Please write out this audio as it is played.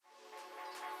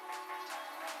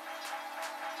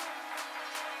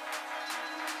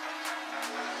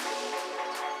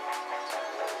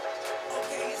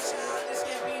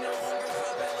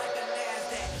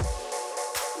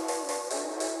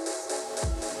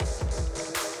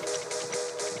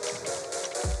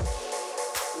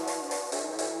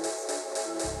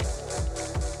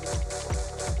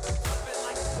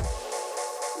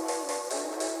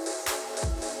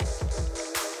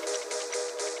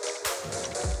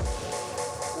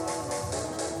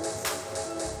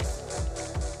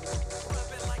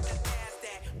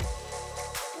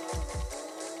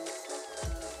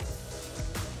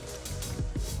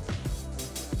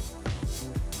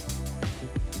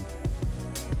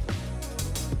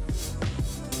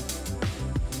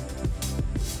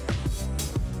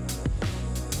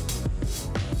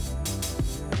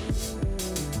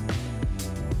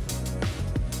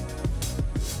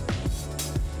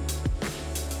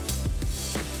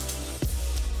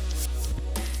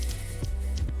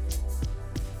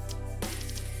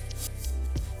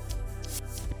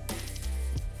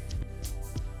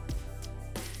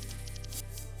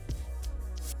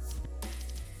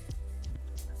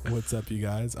What's up, you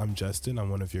guys? I'm Justin. I'm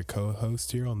one of your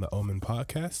co-hosts here on the Omen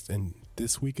podcast, and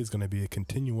this week is going to be a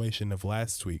continuation of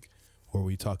last week, where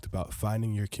we talked about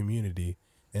finding your community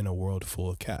in a world full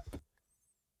of cap.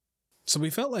 So we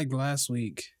felt like last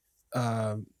week,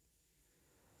 as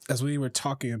we were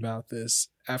talking about this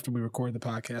after we recorded the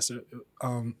podcast,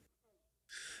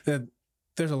 that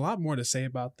there's a lot more to say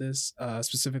about this,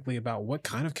 specifically about what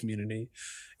kind of community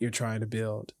you're trying to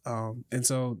build. And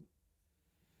so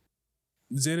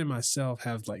Zen and myself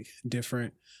have like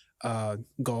different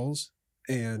goals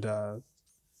and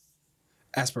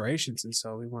aspirations. And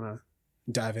so we want to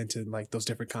dive into like those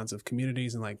different kinds of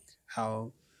communities and like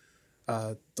how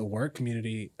the work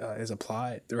community is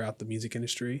applied throughout the music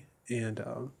industry and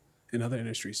in other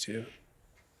industries too.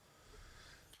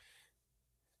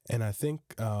 And I think,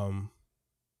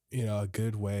 a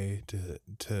good way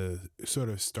to sort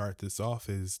of start this off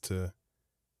is to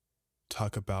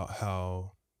talk about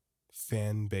how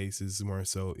fan bases more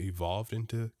so evolved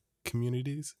into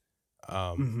communities.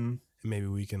 And maybe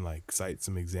we can like cite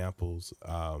some examples.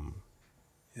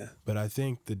 But I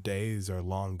think the days are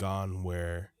long gone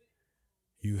where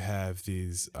you have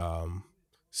these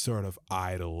sort of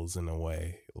idols in a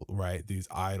way, right? These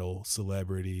idol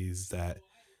celebrities that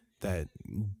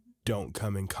don't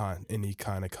come in any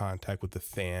kind of contact with the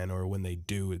fan, or when they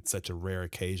do, it's such a rare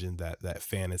occasion that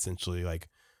fan essentially like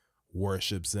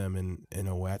worships them in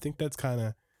a way. I think that's kind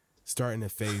of starting to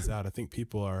phase out. I think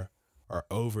people are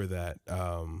over that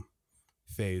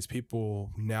phase.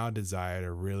 People now desire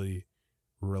to really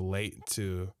relate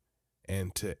to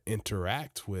and to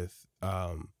interact with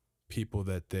people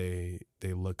that they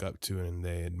look up to and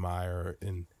they admire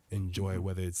and enjoy,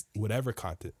 whether it's whatever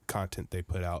content they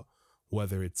put out,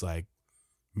 whether it's like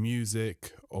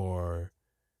music or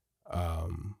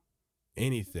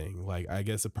anything. Like, I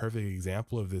guess a perfect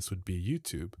example of this would be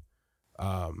YouTube.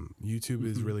 YouTube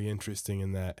is really interesting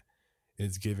in that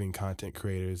it's giving content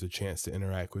creators a chance to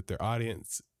interact with their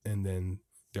audience, and then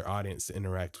their audience to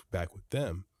interact back with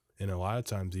them. And a lot of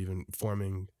times even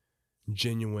forming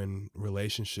genuine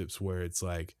relationships where it's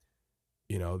like,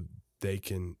 they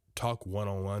can talk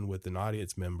one-on-one with an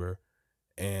audience member,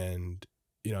 and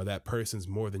that person's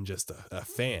more than just a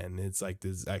fan. It's like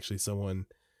there's actually someone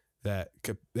that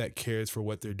cares for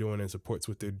what they're doing and supports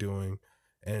what they're doing,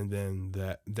 and then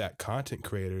that content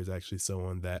creator is actually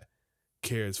someone that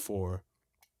cares for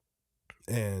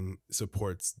and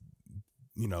supports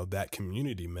that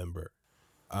community member.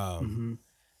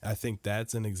 I think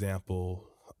that's an example.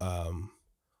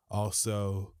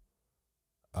 Also,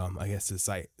 I guess to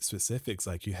cite specifics,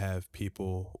 like you have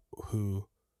people who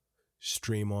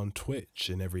stream on Twitch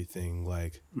and everything.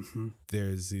 Like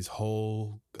there's these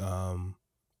whole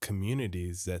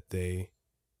communities that they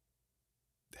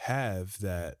have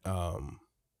that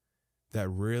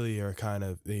really are kind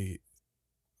of they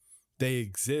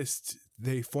exist.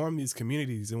 They form these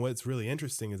communities, and what's really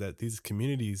interesting is that these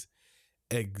communities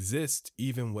exist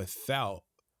even without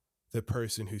the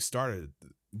person who started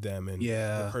them and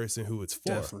the person who it's for.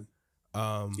 Definitely.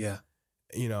 I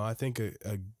think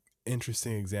a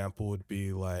interesting example would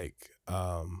be like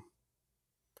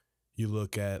you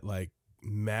look at like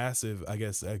massive, I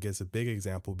guess a big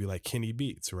example would be like Kenny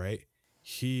Beats, right?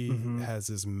 He has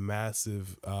this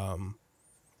massive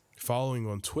following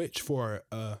on Twitch for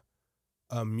a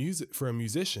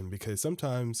musician, because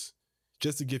sometimes,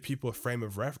 just to give people a frame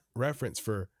of reference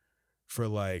for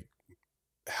like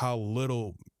how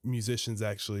little musicians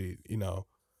actually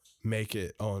make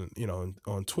it on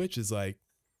Twitch, is like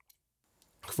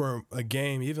for a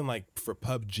game, even like for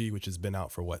PUBG, which has been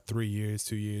out for 2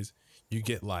 years, you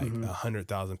get like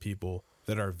 100,000 people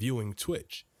that are viewing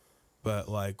Twitch. But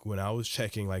like when I was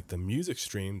checking like the music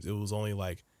streams, it was only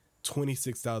like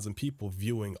 26,000 people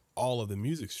viewing all of the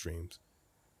music streams.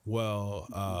 Well,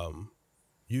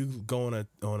 you go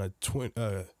on a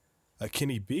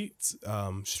Kenny Beats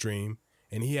stream,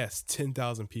 and he has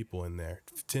 10,000 people in there,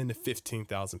 10 to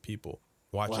 15,000 people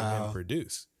watching him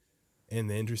produce. And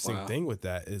the interesting thing with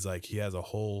that is like he has a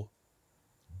whole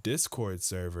Discord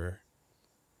server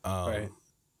on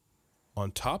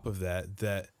top of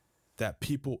that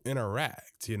people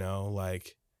interact, I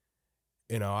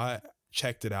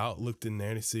checked it out, looked in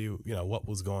there to see, what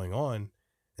was going on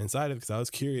inside of it, because I was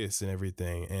curious and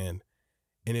everything. And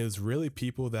it was really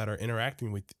people that are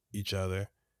interacting with each other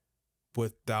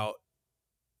without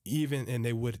even, and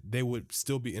they would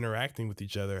still be interacting with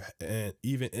each other, and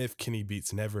even if Kenny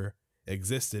Beats never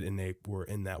existed and they were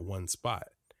in that one spot.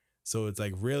 So it's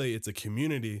like, really, it's a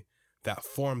community that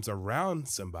forms around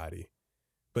somebody,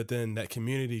 but then that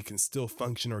community can still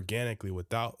function organically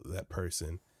without that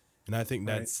person. And I think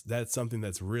that's something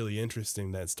that's really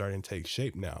interesting that's starting to take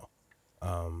shape now.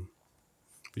 But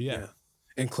yeah.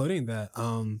 Including that.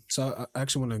 So I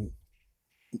actually want to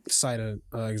cite an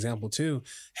example too.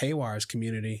 Haywyre's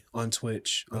community on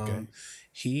Twitch. Okay.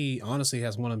 He honestly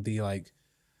has one of the like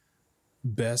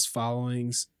best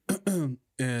followings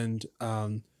and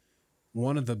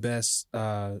one of the best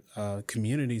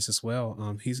communities as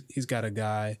well. He's got a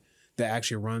guy that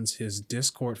actually runs his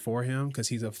Discord for him because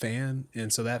he's a fan,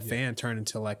 and so that fan turned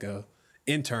into like a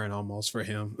intern almost for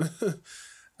him.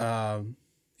 I'm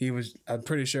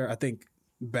pretty sure, I think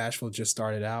Bashful just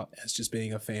started out as just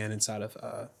being a fan inside of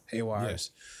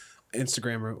Haywyre's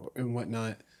Instagram and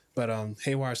whatnot. But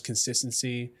Haywyre's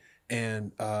consistency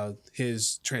and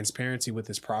his transparency with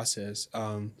his process,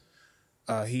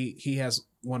 he has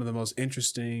one of the most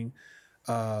interesting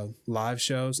live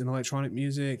shows in electronic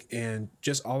music, and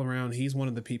just all around, he's one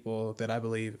of the people that I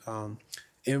believe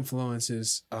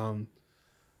influences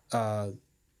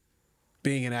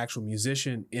being an actual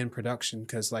musician in production.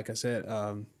 Because like I said,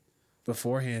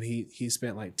 beforehand, he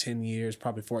spent like 10 years,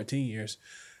 probably 14 years,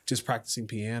 just practicing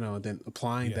piano, and then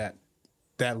applying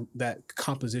that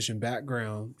composition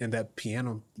background and that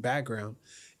piano background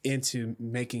into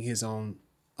making his own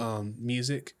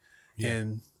music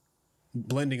and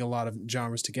blending a lot of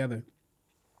genres together.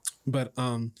 But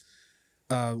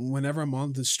whenever I'm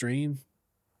on the stream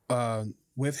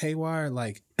with Haywyre,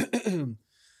 like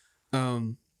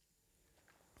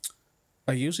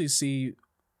I usually see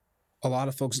a lot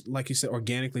of folks, like you said,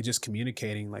 organically just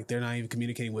communicating. Like they're not even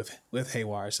communicating with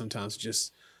Haywyre, sometimes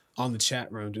just on the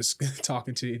chat room, just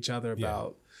talking to each other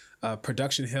about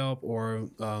production help or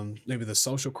maybe the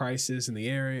social crisis in the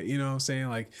area. You know what I'm saying?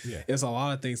 Like there's a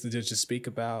lot of things to just speak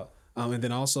about. And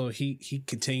then also he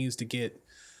continues to get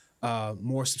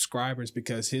more subscribers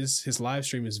because his live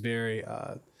stream is very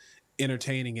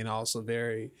entertaining and also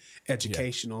very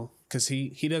educational, because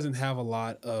he doesn't have a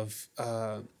lot of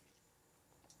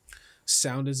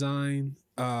sound design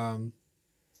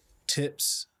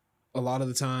tips. A lot of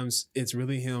the times it's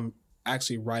really him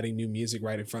actually writing new music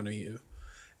right in front of you,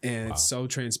 and it's so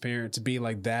transparent to be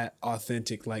like that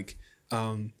authentic, like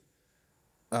and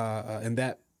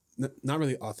that not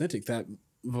really authentic, that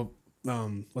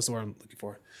what's the word I'm looking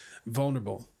for,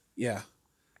 vulnerable,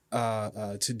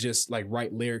 to just like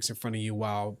write lyrics in front of you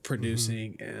while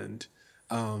producing and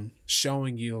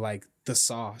showing you like the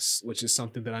sauce, which is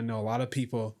something that I know a lot of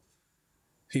people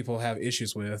have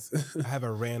issues with. I have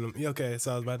a random. Okay,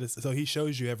 so I was about to. So he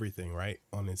shows you everything, right,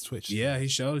 on his Twitch. Yeah, he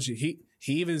shows you. He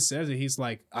even says it. He's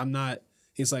like, I'm not.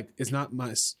 He's like, it's not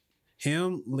my.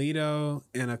 Him, Lido,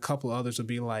 and a couple others would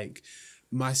be like,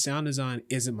 my sound design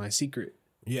isn't my secret.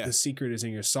 Yeah, the secret is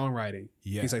in your songwriting.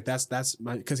 Yeah, he's like, that's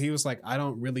my, because he was like, I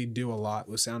don't really do a lot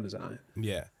with sound design.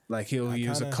 Yeah, like he'll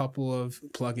use a couple of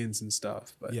plugins and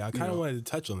stuff. But yeah, I kind of wanted to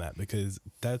touch on that because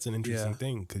that's an interesting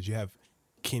thing, because you have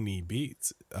Kenny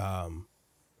Beats.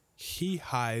 He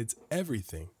hides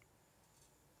everything.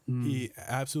 He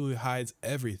absolutely hides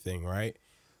everything, right?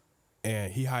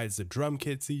 And he hides the drum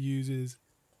kits he uses.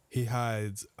 He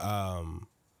hides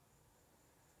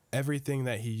everything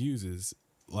that he uses,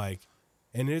 like.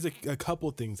 And there's a couple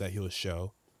things that he'll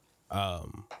show.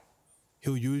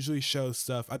 He'll usually show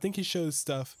stuff. I think he shows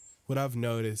stuff, what I've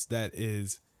noticed, that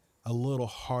is a little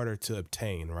harder to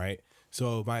obtain, right?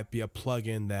 So it might be a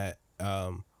plugin that,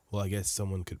 well, I guess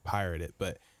someone could pirate it.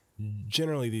 But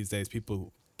generally these days,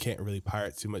 people can't really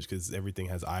pirate too much because everything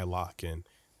has iLock and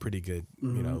pretty good,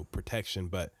 protection.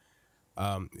 But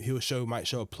might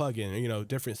show a plugin,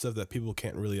 different stuff that people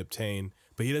can't really obtain.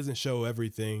 But he doesn't show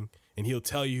everything. And he'll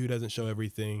tell you who doesn't show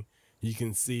everything. You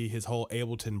can see his whole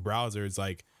Ableton browser is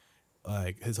like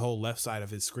his whole left side of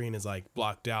his screen is like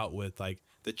blocked out with like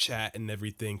the chat and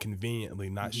everything, conveniently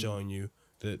not showing you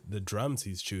the drums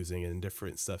he's choosing and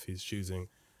different stuff he's choosing.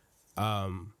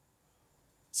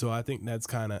 So I think it's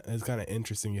kind of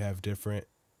interesting. You have different,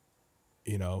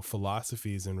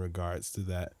 philosophies in regards to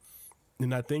that.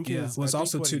 And I think it's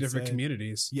also two different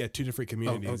communities. Yeah, two different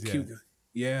communities.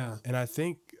 Yeah. And I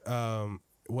think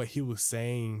what he was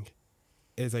saying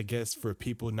is, I guess, for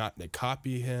people not to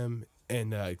copy him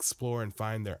and explore and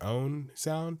find their own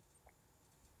sound.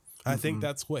 I think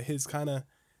that's what his kind of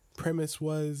premise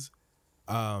was.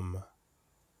 But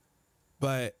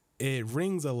it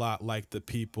rings a lot like the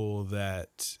people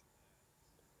that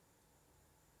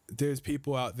there's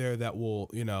people out there that will,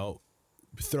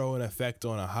 throw an effect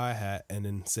on a hi-hat and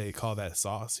then call that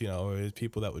sauce, or there's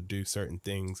people that would do certain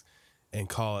things and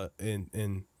call it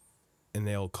and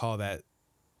they'll call that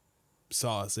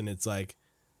sauce. And it's like,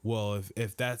 well,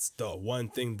 if that's the one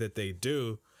thing that they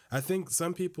do, I think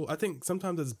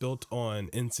sometimes it's built on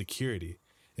insecurity.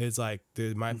 it's like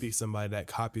there might be somebody that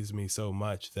copies me so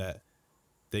much that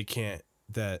they can't,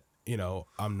 that, you know,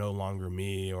 I'm no longer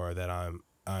me, or that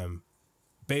I'm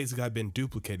basically I've been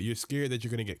duplicated. You're scared that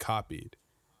you're going to get copied.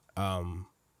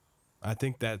 I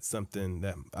think that's something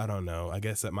that, I don't know. I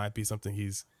guess that might be something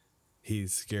he's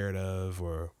scared of,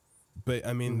 or, but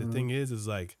I mean, the thing is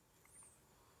like,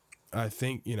 I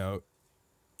think, you know,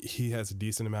 he has a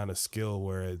decent amount of skill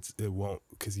where it won't,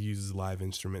 because he uses live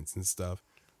instruments and stuff,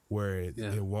 where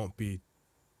it won't be,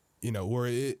 you know, where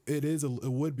it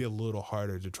would be a little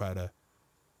harder to try to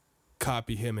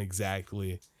copy him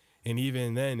exactly. And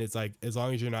even then, it's like, as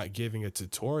long as you're not giving a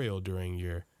tutorial during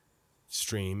your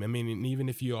stream, I mean, and even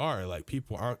if you are, like,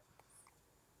 people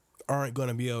aren't going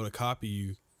to be able to copy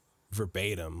you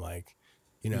verbatim, like,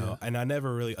 you know. And I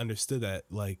never really understood that,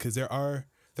 like, because there are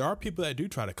people that do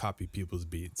try to copy people's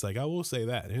beats. Like, I will say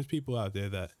that there's people out there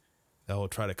that will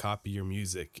try to copy your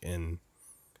music, and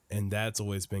that's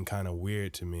always been kind of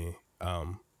weird to me.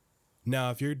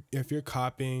 Now, if you're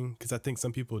copying, because I think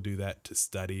some people do that to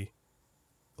study,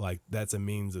 like, that's a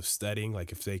means of studying.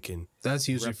 Like, if they can, that's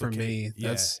usually replicate. For me.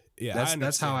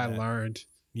 That's how I learned.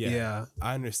 Yeah,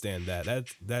 I understand that.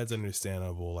 That's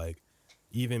understandable. Like,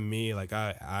 even me, like,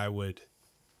 I would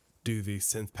do these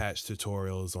synth patch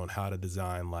tutorials on how to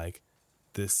design, like,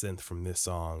 this synth from this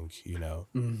song, you know,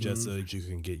 just so that you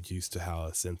can get used to how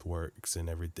a synth works and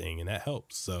everything, and that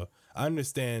helps. So I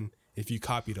understand if you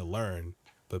copy to learn,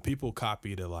 but people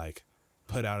copy to, like,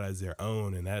 put out as their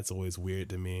own, and that's always weird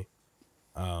to me.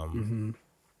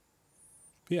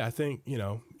 Yeah, I think, you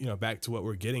know, back to what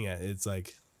we're getting at, it's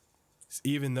like,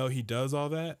 even though he does all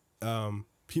that,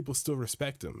 people still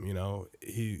respect him. You know,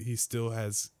 he still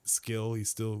has skill. He's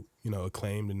still, you know,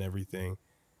 acclaimed and everything.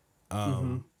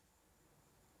 And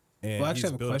well, I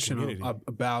actually have a question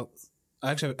about.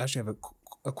 I actually have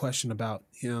a question about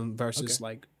him versus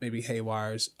like maybe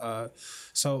Haywyre's.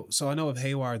 So I know of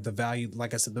Haywyre, the value,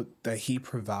 like I said, that he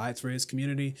provides for his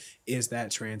community is that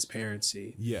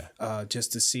transparency. Yeah.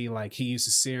 Just to see, like, he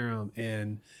uses Serum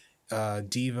and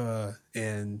Diva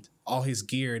and all his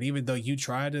gear, and even though you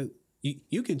try to.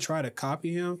 You can try to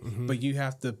copy him, but you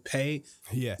have to pay.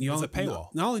 Yeah, it's a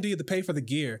paywall. Not only do you have to pay for the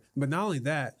gear, but not only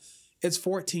that, it's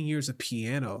 14 years of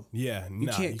piano. Yeah, you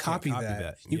can't copy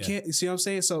that. You can't. See what I'm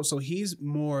saying? So he's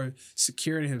more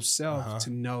secure in himself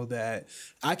to know that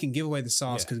I can give away the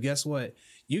sauce, because guess what?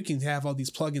 You can have all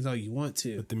these plugins all you want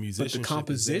to, but the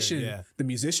composition, the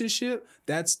musicianship,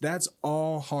 that's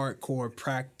all hardcore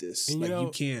practice. And, like, you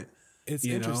can't. It's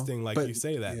interesting, like, you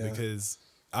say that, because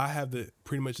I have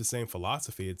pretty much the same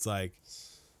philosophy. It's like,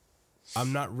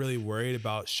 I'm not really worried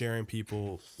about sharing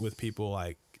with people,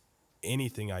 like,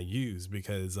 anything I use,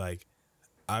 because, like,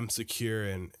 I'm secure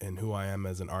in who I am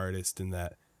as an artist, and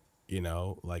that, you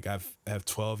know, like, I have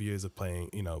 12 years of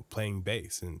playing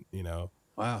bass, and, you know,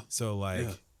 wow. So, like,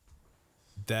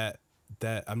 that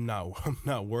I'm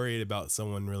not worried about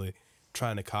someone really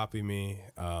trying to copy me.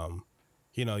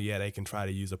 You know, they can try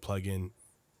to use a plugin.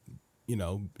 You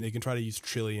know, they can try to use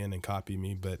Trillion and copy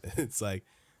me, but it's like,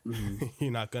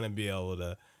 you're not going to be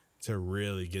able to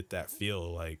really get that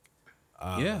feel, like,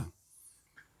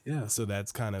 so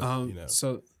that's kind of, you know.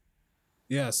 So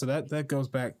that goes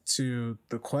back to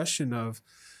the question of,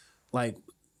 like,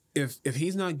 if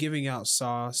he's not giving out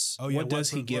sauce, what does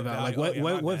he give out? Like,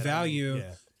 what value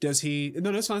does he?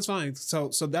 No, that's fine. It's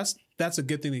fine. So that's a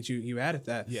good thing that you added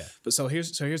that. Yeah. But so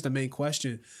here's the main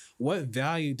question: what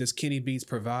value does Kenny Beats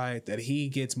provide that he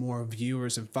gets more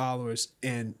viewers and followers?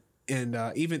 And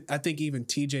even I think even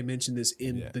TJ mentioned this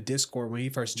in the Discord when he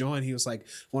first joined. He was like,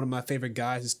 one of my favorite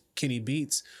guys is Kenny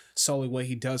Beats, solely what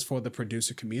he does for the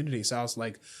producer community. So I was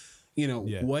like, you know,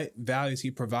 what value is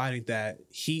he providing that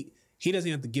he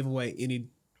doesn't have to give away any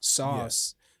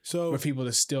sauce for people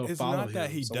to still follow him? It's not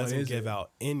that he doesn't give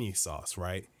out any sauce,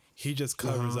 right? He just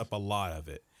covers up a lot of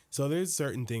it. So there's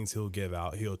certain things he'll give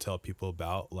out. He'll tell people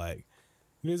about, like,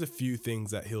 there's a few things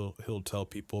that he'll tell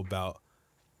people about.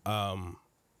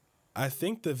 I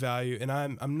think the value, and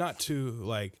I'm not too,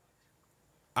 like,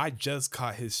 I just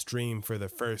caught his stream for the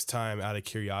first time out of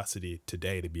curiosity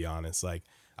today, to be honest. Like,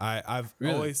 I've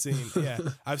always seen,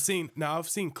 I've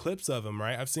seen clips of him,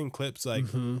 right? I've seen clips, like,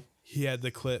 he had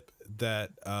the clip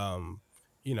that,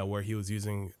 you know, where he was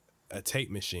using a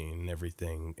tape machine and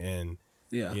everything. And,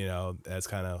 you know, that's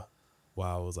kind of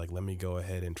why I was like, let me go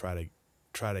ahead and try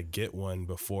to get one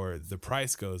before the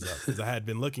price goes up, because I had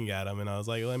been looking at them and I was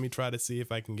like, let me try to see if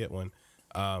I can get one.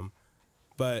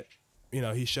 But, you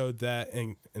know, he showed that.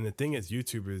 And the thing is,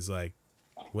 YouTubers, like,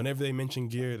 whenever they mention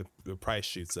gear, the price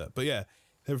shoots up. But yeah,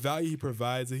 the value he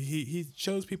provides, he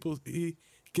shows people, he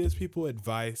gives people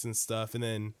advice and stuff. And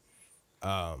then,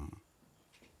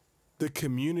 the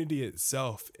community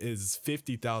itself is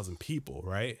 50,000 people,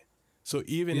 right? So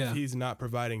even if he's not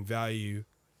providing value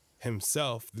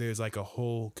himself, there's like a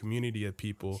whole community of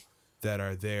people that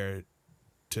are there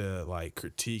to like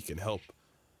critique and help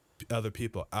other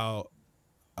people out.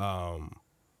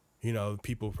 You know,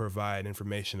 people provide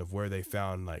information of where they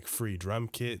found like free drum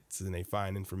kits, and they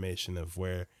find information of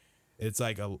where it's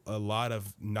like a lot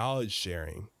of knowledge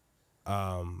sharing.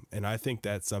 And I think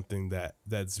that's something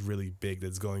that's really big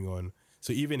that's going on.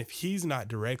 So even if he's not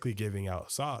directly giving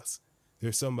out sauce,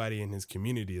 there's somebody in his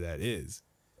community that is,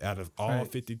 out of all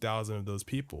 50,000 of those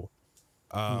people.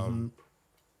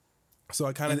 So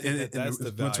I kind of think that's the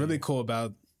value. What's really cool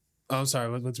about, I'm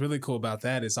sorry, what's really cool about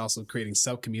that is also creating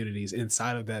sub communities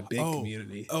inside of that big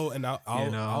community. Oh, and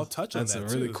I'll touch on that too.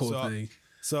 That's a really cool thing.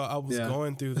 So I was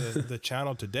going through the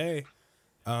channel today,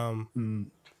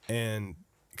 and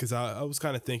because I was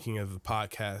kind of thinking of the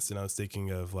podcast, and I was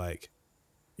thinking of like,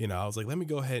 you know, I was like, let me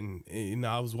go ahead and, you know,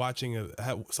 I was watching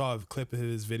saw a clip of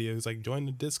his video. He's like, join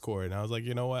the Discord. And I was like,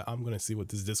 you know what? I'm going to see what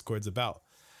this Discord's about.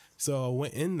 So I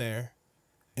went in there,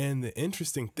 and the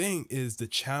interesting thing is the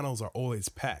channels are always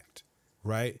packed,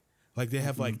 right? Like they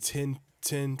have like 10,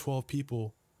 12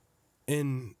 people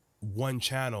in one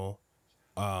channel,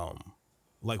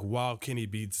 like while Kenny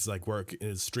Beats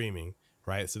is streaming,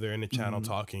 right? So they're in the channel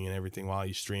talking and everything while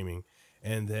he's streaming.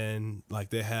 And then like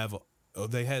they had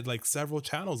like several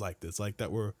channels like this, like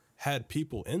that had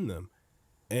people in them.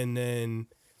 And then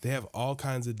they have all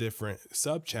kinds of different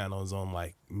sub channels on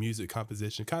like music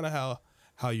composition, kind of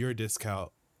how your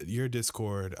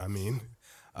Discord, I mean,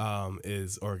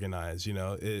 is organized. You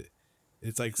know,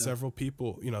 it's like several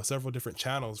people, you know, several different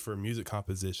channels for music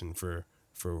composition, for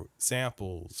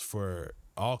samples, for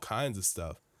all kinds of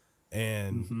stuff.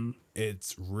 And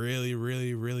it's really,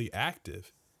 really, really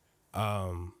active.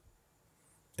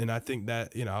 And I think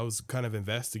that, you know, I was kind of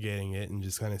investigating it and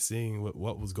just kind of seeing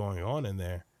what was going on in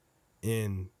there.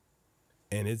 And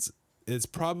it's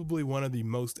probably one of the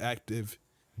most active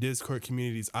Discord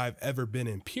communities I've ever been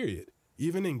in, period.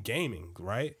 Even in gaming,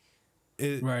 right?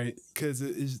 Right.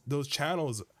 Because those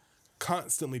channels,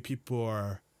 constantly people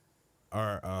are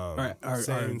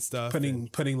saying stuff,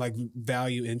 putting like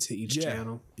value into each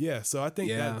channel. Yeah. So I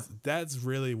think that's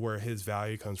really where his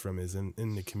value comes from, is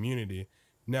in the community.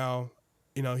 Now,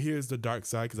 you know, here's the dark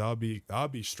side, because I'll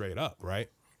be straight up, right?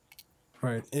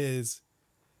 Right. Is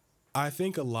I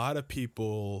think a lot of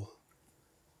people,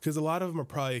 because a lot of them are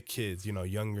probably kids, you know,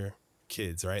 younger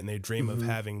kids, right? And they dream of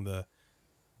having the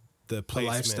placement,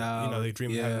 lifestyle. You know, they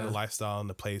dream of having the lifestyle and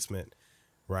the placement,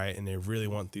 right? And they really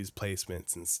want these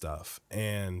placements and stuff.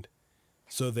 And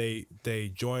so they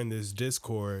join this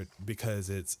Discord because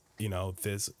it's, you know,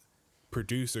 this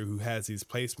producer who has these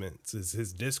placements is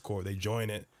his Discord. They join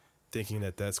it thinking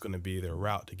that that's going to be their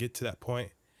route to get to that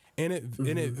point. And it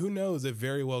who knows, it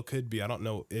very well could be. I don't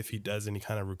know if he does any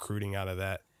kind of recruiting out of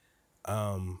that.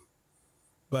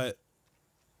 But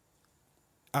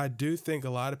I do think a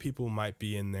lot of people might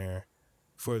be in there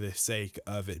for the sake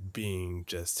of it being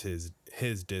just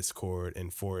his Discord,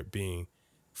 and for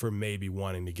maybe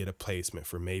wanting to get a placement,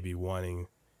 for maybe wanting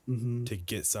to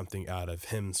get something out of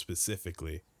him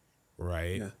specifically.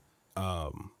 Right. Yeah.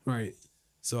 Right.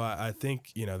 So I think,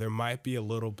 you know, there might be a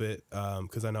little bit,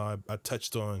 because I know I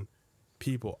touched on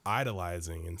people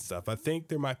idolizing and stuff. I think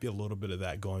there might be a little bit of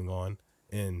that going on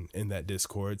in that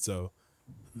Discord. So,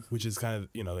 which is kind of,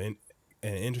 you know, an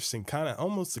interesting kind of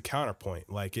almost a counterpoint.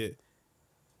 Like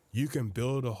you can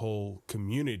build a whole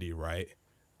community, right?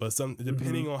 But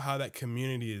depending on how that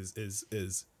community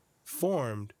is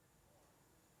formed,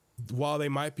 while they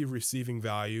might be receiving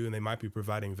value and they might be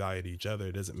providing value to each other,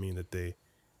 it doesn't mean that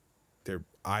they're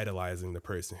idolizing the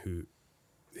person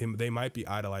they might be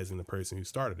idolizing the person who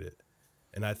started it.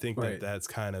 And I think that's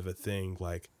kind of a thing,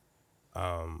 like,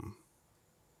 I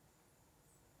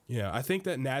think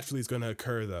that naturally is going to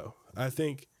occur, though. I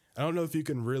don't know if you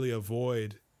can really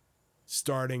avoid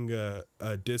starting a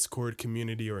Discord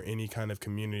community or any kind of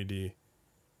community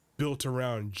built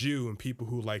around you and people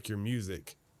who like your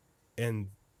music, and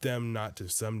them not to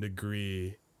some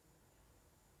degree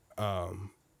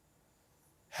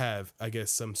have, I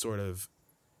guess, some sort of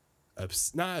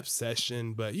not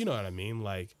obsession, but you know what I mean?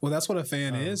 Like, well, that's what a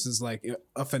fan is like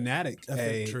a fanatic,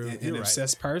 an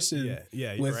obsessed person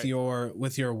with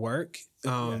your work.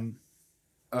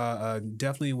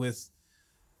 Definitely with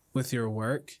your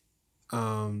work.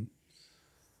 And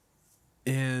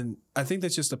I think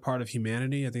that's just a part of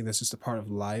humanity. I think that's just a part of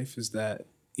life, is that,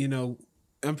 you know,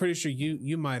 I'm pretty sure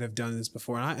you might have done this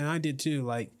before. And I did too.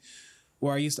 Like,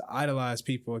 where I used to idolize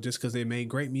people just because they made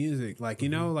great music. Like, you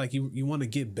know, like you want to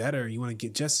get better. You want to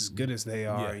get just as good as they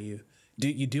are.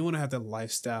 you do want to have that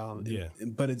lifestyle. Yeah.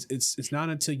 But it's not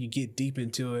until you get deep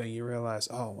into it and you realize,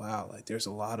 oh wow, like there's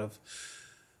a lot of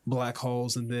black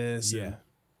holes in this. Yeah.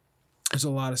 There's a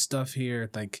lot of stuff here.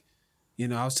 Like, you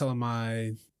know, I was telling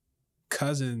my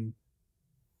cousin,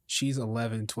 she's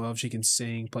 11, 12. She can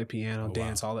sing, play piano,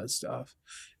 dance, all that stuff.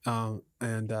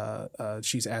 And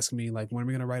she's asking me, like, when are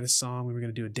we going to write a song? When are we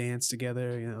going to do a dance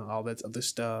together? You know, all that other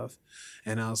stuff.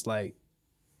 And I was like,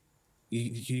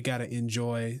 you got to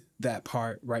enjoy that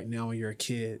part right now when you're a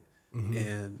kid. Mm-hmm.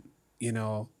 And, you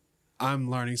know, I'm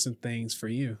learning some things for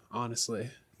you, honestly.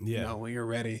 Yeah. You know, when you're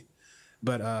ready.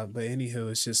 But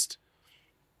anywho, it's just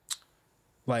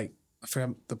like, I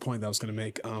forgot the point that I was going to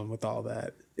make with all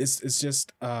that. It's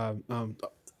just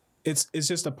it's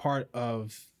just a part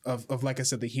of like I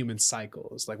said, the human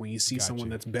cycle. It's like when you see someone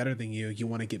that's better than you, you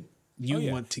want to get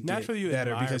want to naturally get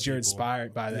better because you're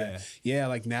inspired by that. Yeah,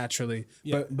 like naturally.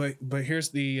 Yeah. But here's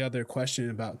the other question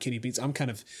about Kenny Beats. I'm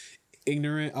kind of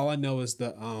ignorant. All I know is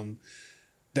that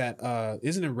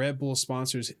isn't it Red Bull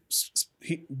sponsors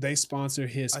they sponsor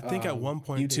his I think at one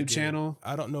point YouTube channel.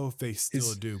 I don't know if they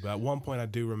still do, but at one point I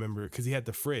do remember because he had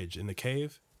the fridge in the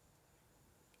cave.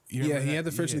 He had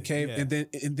the fridge in the cave,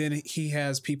 and then he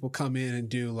has people come in and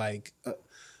do like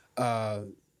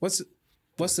what's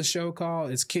the show called?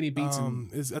 It's Kenny Beats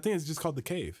and I think it's just called The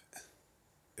Cave.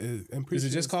 I'm pretty is it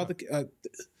sure just called the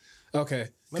okay,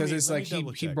 because it's like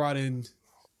he brought in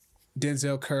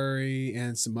Denzel Curry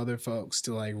and some other folks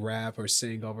to like rap or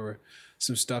sing over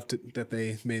some stuff that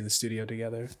they made in the studio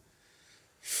together.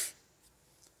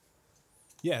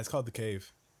 Yeah, it's called The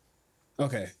Cave.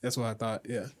 Okay, that's what I thought.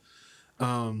 Yeah.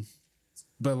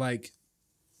 But like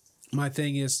my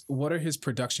thing is, what are his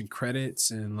production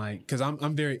credits and like, cause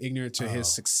I'm very ignorant to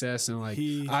his success and like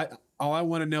all I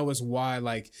want to know is why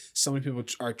like so many people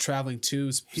are traveling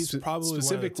to he's probably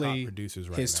specifically one of the top producers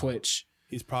right his now. Twitch.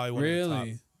 He's probably one of the top.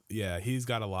 Yeah, he's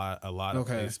got a lot of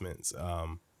placements.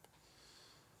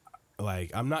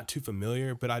 Like I'm not too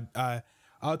familiar, but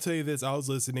I'll tell you this. I was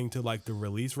listening to like the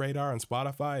release radar on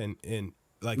Spotify and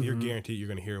like you're guaranteed you're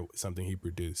gonna hear something he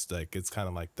produced. Like it's kind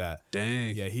of like that.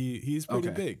 Dang. Yeah, he's pretty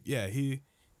big. Yeah, he's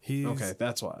okay.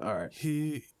 That's why. All right.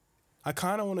 I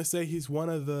kind of want to say he's one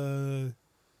of the.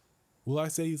 Will I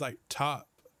say he's like top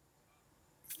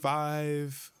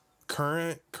 5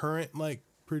 current like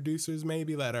producers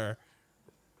maybe that are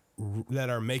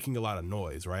making a lot of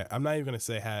noise, right? I'm not even gonna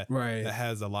say that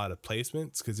has a lot of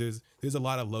placements because there's a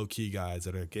lot of low key guys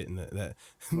that are getting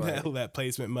that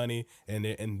placement money and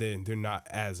then they're not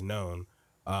as known.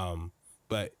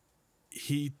 But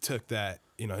he took that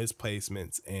his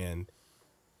placements and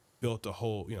built a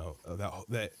whole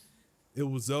that it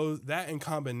was that in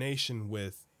combination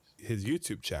with his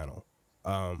YouTube channel,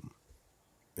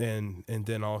 and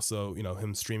then also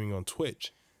him streaming on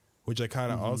Twitch. Which I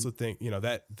kind of also think,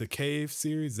 that the Cave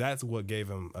series, that's what gave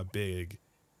him a big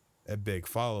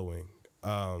following.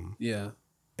 And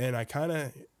I kind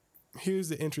of, here's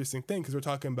the interesting thing, because we're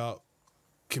talking about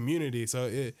community.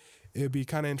 So it'd be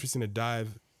kind of interesting to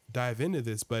dive into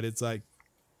this, but it's like,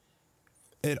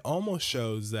 it almost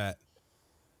shows that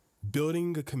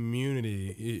building a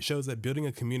community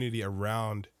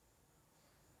around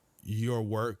your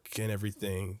work and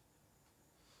everything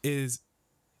is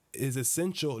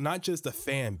essential, not just a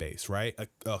fan base, right?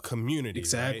 A community,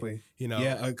 exactly.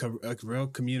 Right? A real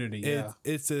community. Yeah,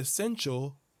 it's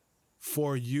essential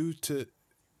for you to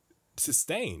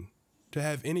sustain, to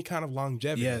have any kind of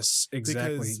longevity. Yes,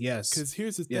 exactly. Because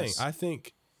here's the thing, I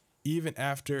think even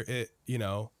after it,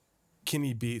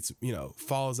 Kenny Beats,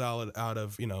 falls out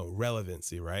of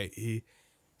relevancy, right?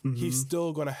 He's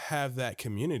still gonna have that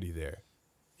community there.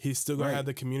 He's still gonna have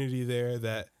the community there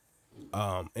that.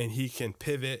 And he can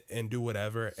pivot and do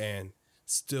whatever and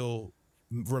still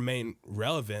remain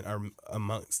relevant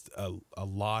amongst a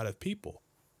lot of people.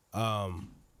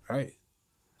 Right.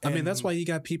 I mean, that's why you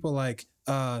got people like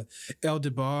El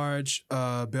DeBarge,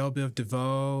 Belle Biv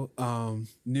DeVoe,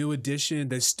 New Edition.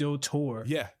 They still tour.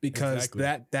 Yeah, because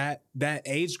that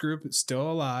age group is still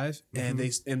alive, and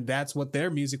that's what their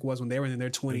music was when they were in their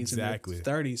 20s and their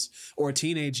 30s or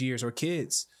teenage years or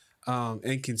kids.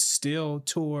 And can still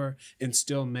tour and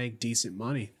still make decent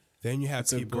money. Then you have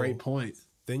That's a great point.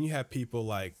 Then you have people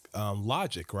like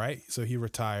Logic, right? So he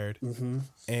retired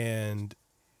and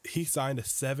he signed a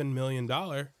 $7 million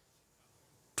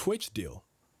Twitch deal.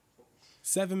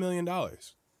 $7 million.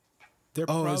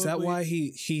 Is that why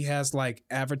he has like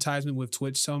advertisement with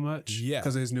Twitch so much? Yeah,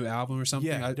 because of his new album or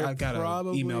something. Yeah, I got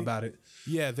an email about it.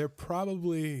 Yeah, they're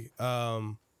probably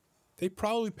they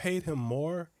probably paid him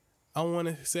more. I want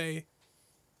to say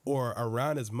or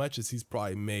around as much as he's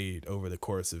probably made over the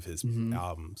course of his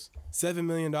albums. $7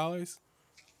 million.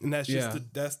 And that's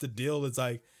just that's the deal. It's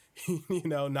like, you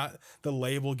know, not the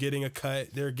label getting a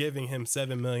cut. They're giving him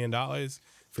 $7 million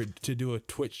to do a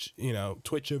Twitch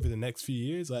over the next few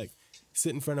years. Like,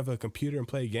 sit in front of a computer and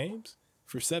play games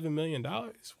for $7 million.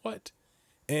 What?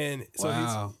 And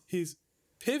so he's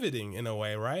pivoting in a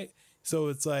way, right? So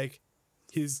it's like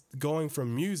he's going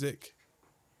from music,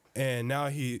 and now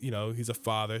he's a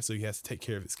father, so he has to take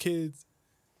care of his kids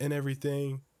and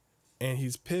everything. And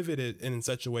he's pivoted in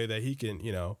such a way that he can,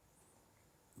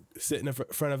 sit in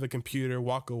front of a computer,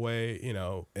 walk away,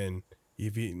 and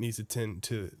if he needs to tend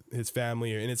to his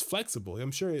family, and it's flexible.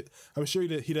 I'm sure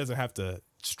that he doesn't have to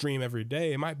stream every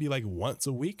day. It might be like once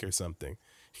a week or something.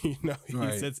 He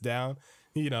sits down,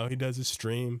 he does his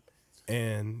stream,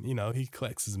 and he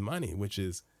collects his money, which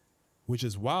is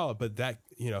wild. But that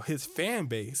his fan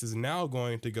base is now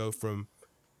going to go from,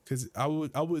 because I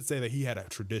would say that he had a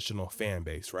traditional fan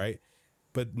base, right?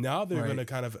 But now they're going to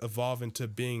kind of evolve into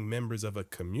being members of a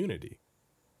community.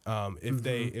 If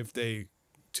they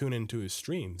tune into his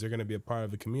streams, they're going to be a part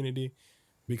of a community,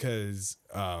 because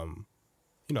a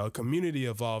community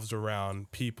evolves around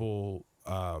people.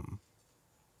 I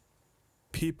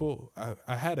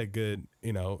had a good,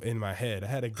 in my head, I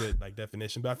had a good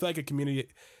definition, but I feel like a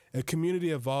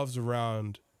community evolves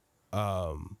around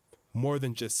more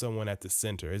than just someone at the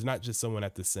center. It's not just someone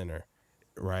at the center,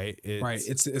 right?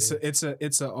 It's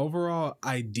a overall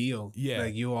ideal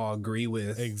that you all agree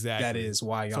with. Exactly. That is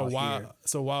why y'all here.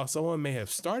 So while someone may have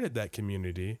started that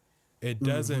community, it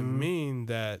doesn't mean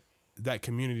that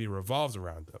community revolves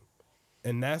around them.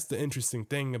 And that's the interesting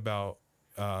thing about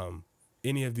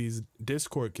any of these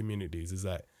Discord communities, is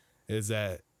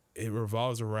that it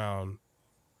revolves around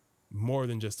more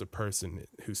than just a person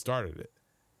who started it.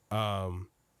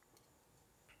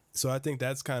 So I think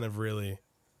that's kind of really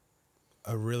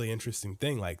a really interesting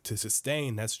thing. Like, to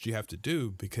sustain, that's what you have to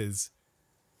do, because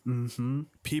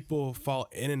people fall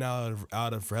in and out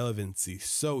of relevancy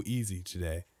so easy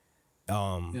today.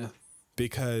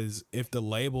 Because if the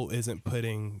label isn't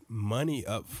putting money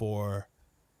up for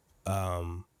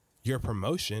your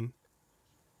promotion,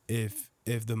 if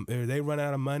they run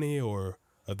out of money, or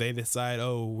if they decide,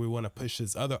 we want to push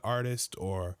this other artist,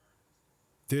 or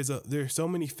there's so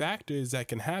many factors that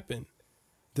can happen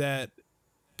that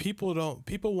people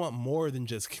want more than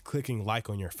just clicking like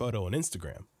on your photo on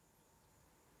Instagram,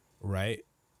 right?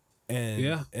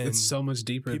 And it's so much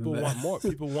deeper. People than that. want more.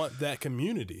 People want that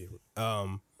community,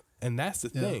 and that's the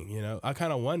thing. I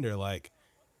kind of wonder,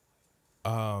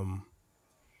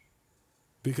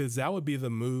 because that would be the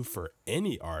move for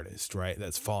any artist, right?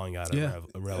 That's falling out of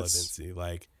relevancy.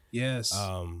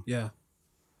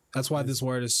 That's why this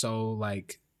word is so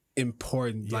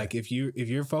important. Yeah. Like, if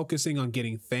you're focusing on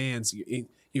getting fans,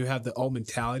 you have the old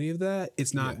mentality of that,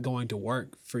 it's not going to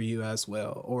work for you as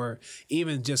well. Or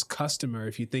even just customer,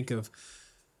 if you think of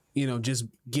just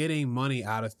getting money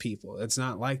out of people, it's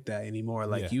not like that anymore.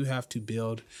 You have to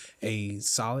build a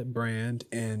solid brand,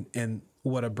 and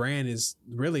what a brand is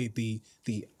really the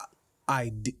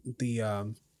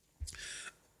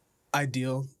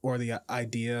ideal, or the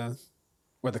idea,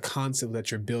 or the concept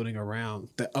that you're building around,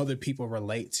 that other people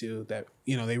relate to, that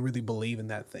they really believe in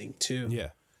that thing too.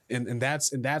 And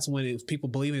that's when if people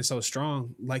believe in it so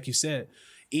strong, like you said,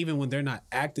 even when they're not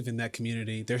active in that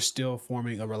community, they're still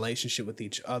forming a relationship with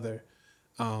each other.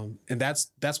 And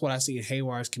that's what I see in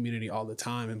Haywyre's community all the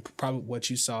time, and probably what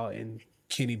you saw in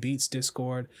Kenny Beats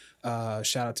Discord.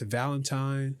 Shout out to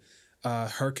Valentine.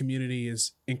 Her community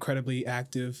is incredibly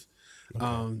active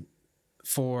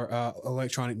for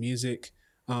electronic music.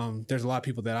 There's a lot of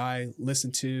people that I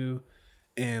listen to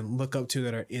and look up to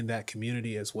that are in that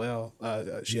community as well.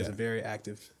 She has a very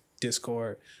active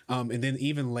Discord. And then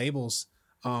even labels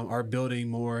are building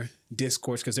more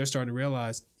Discords, because they're starting to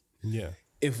realize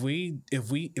if we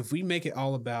make it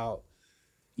all about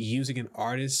using an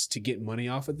artist to get money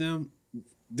off of them,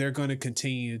 they're going to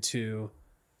continue to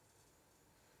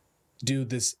do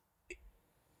this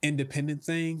independent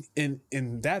thing, and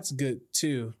that's good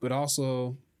too. But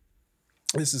also,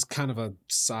 this is kind of a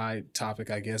side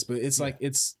topic, I guess, but it's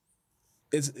it's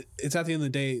at the end of the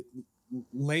day,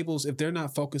 labels, if they're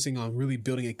not focusing on really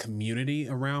building a community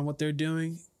around what they're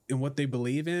doing and what they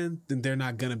believe in, then they're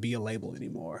not going to be a label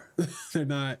anymore. They're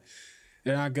not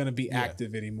going to be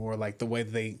active anymore, like the way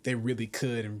they really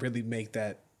could, and really make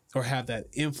that, or have that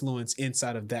influence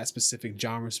inside of that specific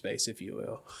genre space, if you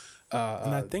will.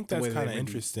 And I think that's kind of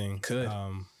interesting.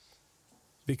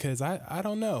 Because I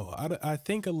don't know. I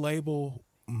think a label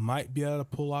might be able to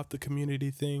pull off the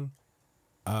community thing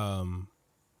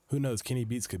who knows? Kenny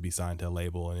Beats could be signed to a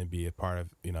label and it'd be a part of,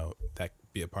 that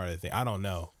be a part of the thing. I don't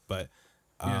know, but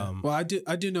yeah. Well, I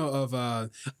do know of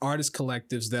artist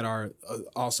collectives that are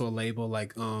also a label.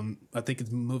 Like I think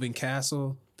it's Moving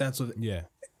Castle. That's what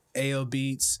AO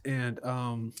Beats and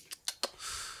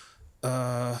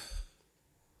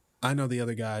I know the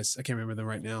other guys. I can't remember them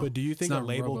right now. But do you think a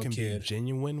label can be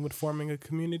genuine with forming a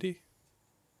community?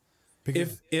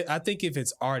 Because I think if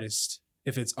it's artists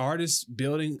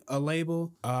building a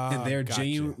label and they're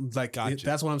genuine, like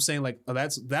that's what I'm saying. Like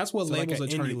that's what so labels like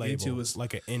are turning into is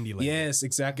like an indie label. Yes,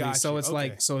 exactly. Gotcha. So it's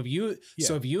like so if you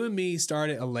and me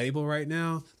started a label right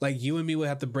now, like you and me would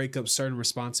have to break up certain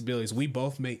responsibilities. We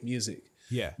both make music.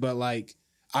 Yeah. But like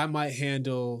I might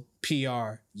handle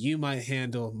PR, you might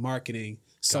handle marketing.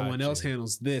 Someone else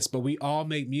handles this, but we all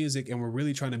make music and we're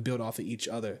really trying to build off of each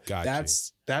other.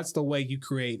 That's the way you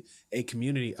create a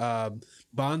community.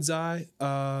 Bonsai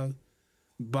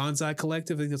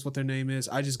Collective, I think that's what their name is.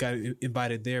 I just got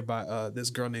invited there by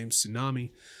this girl named Tsunami.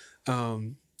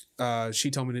 She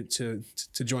told me to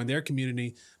join their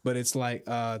community, but it's like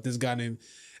this guy named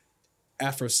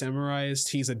Afro Samuraiist.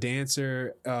 He's a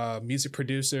dancer, music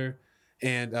producer,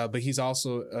 and but he's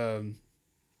also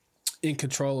in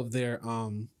control of their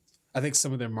I think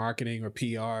some of their marketing or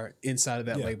PR inside of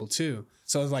that label too.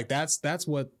 So it's like that's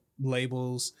what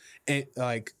labels and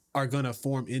like are gonna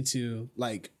form into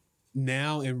like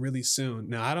now and really soon.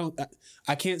 Now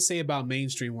I can't say about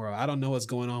mainstream world. I don't know what's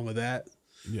going on with that.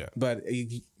 Yeah. But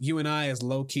you and I as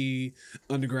low key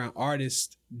underground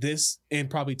artists, this in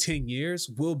probably 10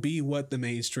 years will be what the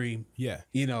mainstream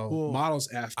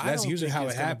models after. That's usually how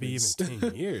it happens. Be even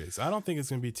 10 years. I don't think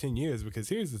it's going to be 10 years because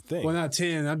here's the thing. Well, not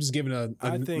 10. I'm just giving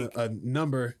a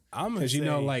number. I'm going to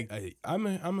say, I'm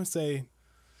going to say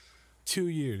 2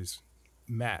 years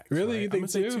max. Really? Right? You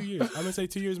think 2? 2 years. I'm going to say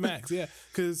 2 years max. Yeah.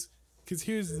 Because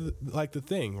here's the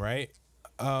thing, right?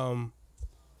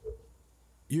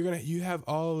 You have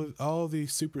all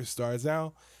these superstars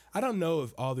now. I don't know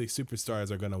if all these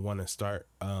superstars are gonna want to start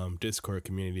Discord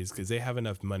communities because they have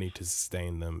enough money to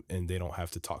sustain them and they don't have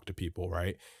to talk to people,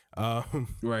 right?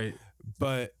 Right.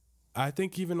 But I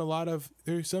think even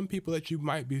there's some people that you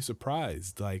might be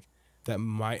surprised, like that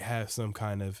might have some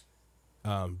kind of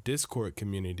Discord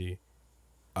community,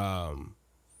 and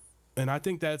I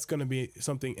think that's gonna be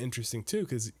something interesting too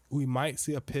because we might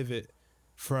see a pivot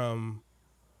from.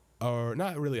 Or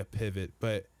not really a pivot,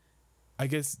 but I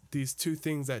guess these two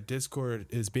things that Discord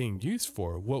is being used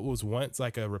for, what was once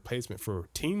like a replacement for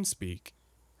TeamSpeak,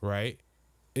 right,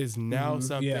 is now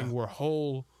something where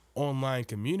whole online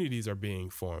communities are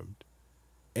being formed,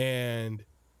 and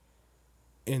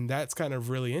that's kind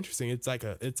of really interesting. It's like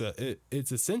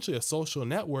it's essentially a social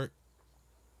network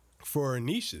for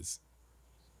niches.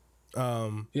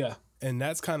 And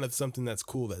that's kind of something that's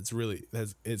cool.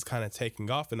 It's kind of taking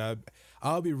off, and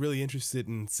I'll be really interested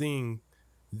in seeing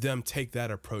them take that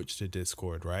approach to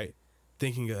Discord, right?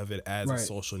 Thinking of it as a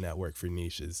social network for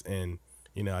niches, and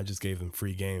I just gave them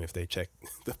free game if they check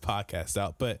the podcast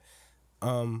out. But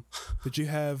you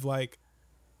have like,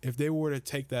 if they were to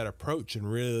take that approach and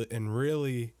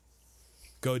really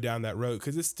go down that road,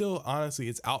 because it's still honestly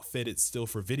it's outfitted still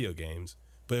for video games,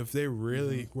 but if they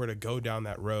really were to go down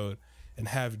that road and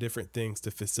have different things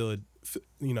to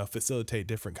facilitate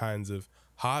different kinds of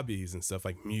hobbies and stuff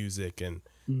like music and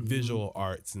visual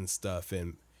arts and stuff,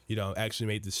 and actually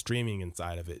made the streaming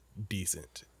inside of it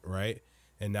decent, right?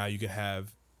 And now you can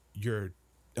have your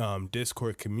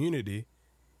Discord community,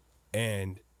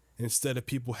 and instead of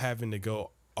people having to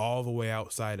go all the way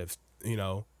outside of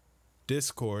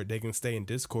Discord, they can stay in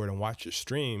Discord and watch your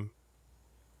stream.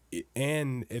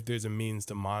 And if there's a means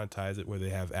to monetize it where they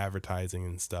have advertising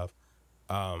and stuff,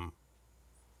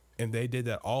 and they did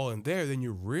that all in there, then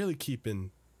you're really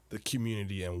keeping the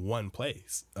community in one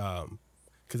place.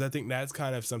 Because I think that's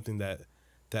kind of something that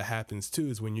happens too,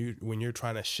 is when you're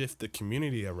trying to shift the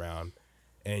community around,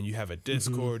 and you have a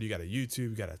Discord, you got a YouTube,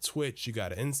 you got a Twitch, you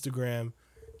got an Instagram,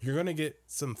 you're gonna get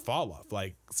some fall off.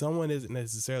 Like someone isn't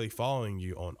necessarily following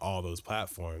you on all those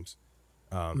platforms.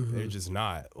 They're just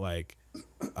not like.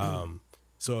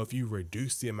 So if you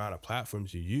reduce the amount of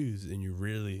platforms you use and you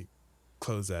really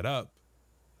close that up,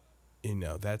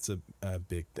 that's a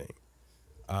big thing.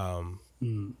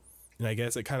 And I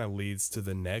guess it kind of leads to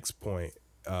the next point,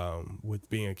 with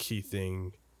being a key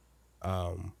thing,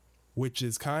 which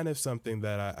is kind of something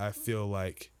that I feel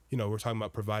like, we're talking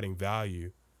about providing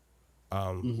value,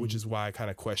 which is why I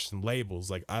kind of question labels.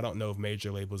 Like, I don't know if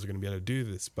major labels are going to be able to do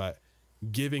this, but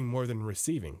giving more than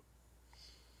receiving,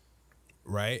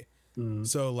 right?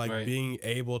 So like being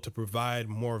able to provide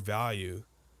more value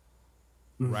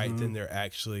right, than they're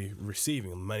actually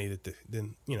receiving money that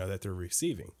they're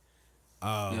receiving.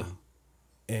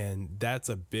 And that's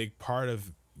a big part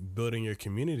of building your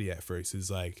community at first is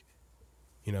like,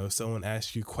 someone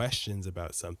asks you questions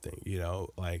about something,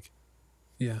 like,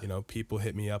 people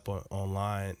hit me up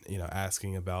online,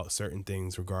 asking about certain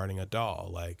things regarding a doll,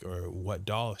 like, or what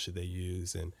doll should they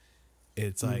use. And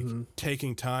it's like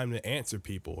taking time to answer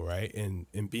people, right. And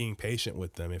being patient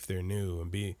with them if they're new,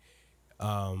 and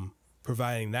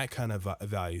providing that kind of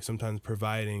value. Sometimes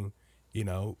providing,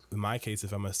 in my case,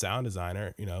 if I'm a sound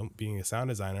designer, being a sound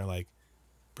designer, like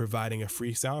providing a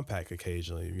free sound pack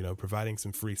occasionally, providing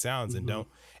some free sounds,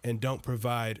 and don't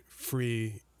provide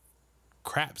free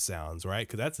crap sounds, right?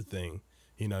 Because that's the thing.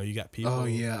 You got people. Oh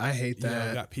yeah, I hate that.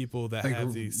 You got people that like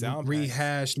have these sound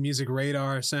rehashed music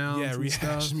radar sounds. Yeah,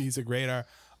 rehashed music radar.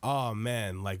 Oh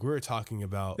man, like we were talking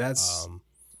about. That's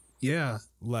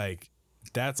like.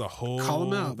 That's a whole. Call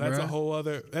them out. That's bro. a whole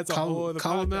other. That's a whole other.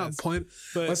 Call podcast. them out. Point.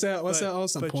 But, what's that? What's that?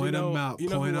 Also, point them out.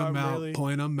 Point them out. Really...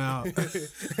 Point them out.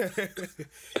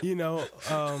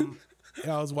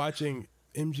 I was watching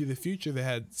MG the Future. They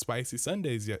had Spicy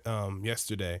Sundays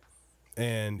yesterday,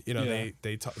 and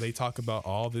they talk about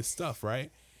all this stuff,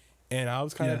 right? And I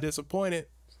was kind of disappointed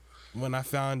when I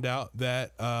found out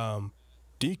that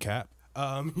Decap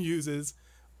uses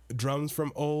drums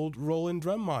from old Roland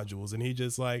drum modules, and he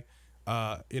just like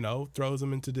throws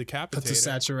them into Decapitator, puts a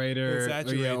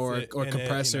saturator or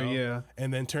compressor,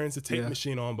 and then turns the tape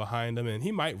machine on behind him, and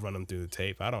he might run them through the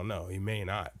tape. I don't know, he may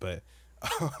not, but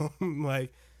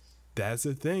like that's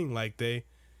the thing. Like they,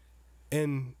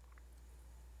 and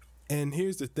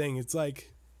here's the thing, it's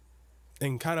like,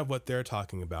 and kind of what they're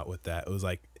talking about with that, it was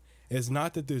like, it's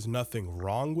not that there's nothing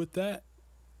wrong with that.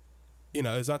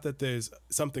 It's not that there's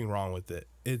something wrong with it.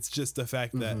 It's just the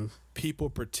fact that people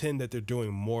pretend that they're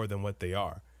doing more than what they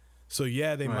are. So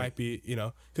yeah, they might be,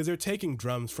 because they're taking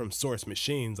drums from source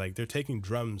machines, like they're taking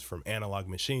drums from analog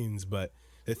machines. But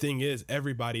the thing is,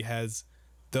 everybody has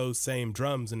those same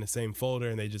drums in the same folder,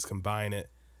 and they just combine it,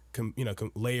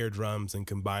 layer drums and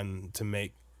combine them to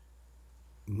make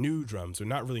new drums, or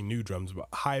not really new drums, but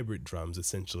hybrid drums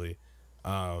essentially.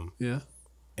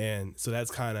 And so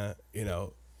that's kind of,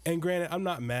 and granted, I'm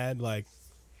not mad. Like,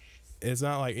 it's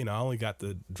not like, I only got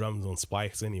the drums on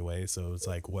Splice anyway. So it's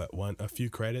like a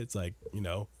few credits, like,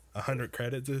 100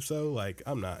 credits or so. Like,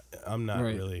 I'm not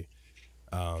really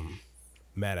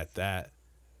mad at that.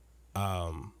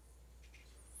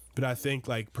 But I think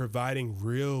like providing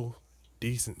real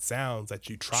decent sounds that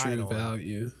you tried on,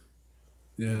 value.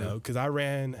 Yeah. Cause I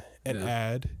ran an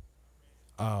ad,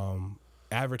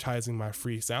 advertising my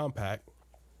free sound pack,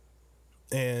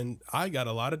 and I got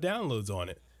a lot of downloads on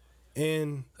it.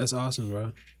 And that's awesome,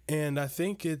 bro. And I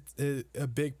think a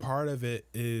big part of it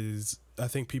is, I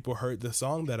think people heard the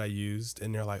song that I used,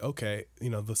 and they're like, okay,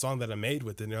 the song that I made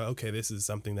with it, and they're like, okay, this is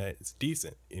something that's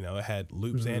decent. It had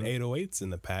loops and 808s in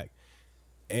the pack.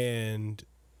 And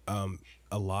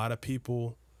a lot of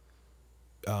people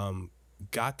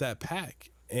got that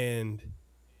pack. And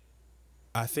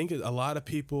I think a lot of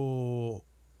people,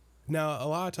 now a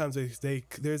lot of times there's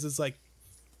this like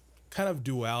kind of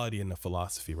duality in the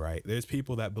philosophy, right? There's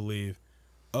people that believe,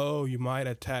 oh, you might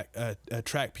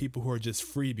attract people who are just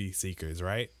freebie seekers,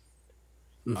 right?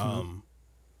 And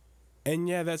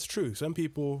yeah, that's true. Some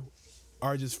people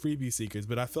are just freebie seekers,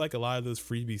 but I feel like a lot of those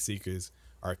freebie seekers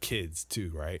are kids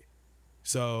too, right?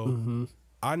 So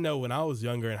I know when I was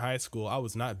younger in high school, I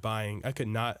could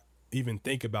not even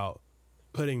think about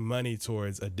putting money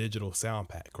towards a digital sound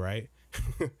pack, right?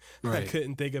 I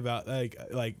couldn't think about I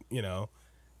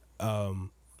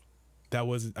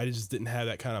just didn't have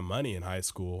that kind of money in high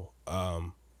school.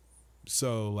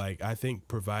 So like, I think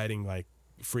providing like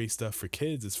free stuff for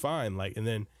kids is fine. Like, and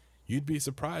then you'd be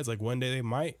surprised, like one day they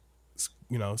might,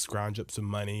 scrounge up some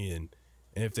money, and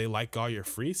if they like all your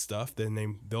free stuff,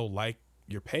 then they'll like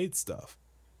your paid stuff.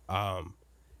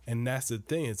 And that's the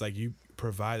thing. It's like, you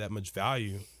provide that much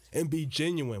value, and be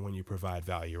genuine when you provide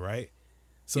value, right?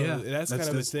 So that's kind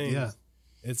of the thing. Yeah.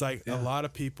 It's like a lot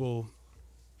of people,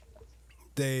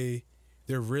 they're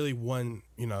really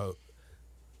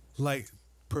like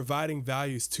providing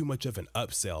value is too much of an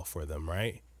upsell for them,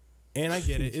 right? And I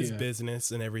get it, it's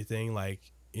business and everything. Like,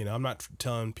 I'm not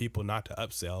telling people not to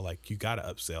upsell, like you gotta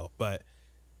upsell, but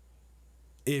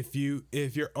if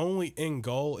your only end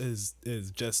goal is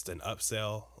just an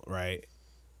upsell, right,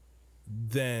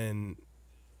 then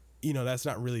that's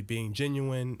not really being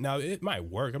genuine. Now it might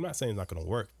work, I'm not saying it's not gonna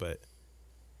work, but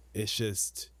it's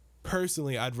just,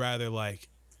 personally, I'd rather like,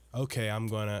 okay, I'm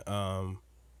gonna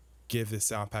give this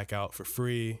sound pack out for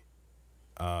free.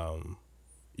 They're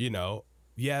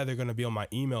gonna be on my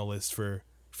email list for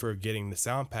for getting the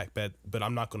sound pack, but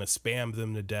I'm not going to spam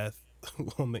them to death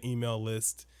on the email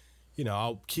list.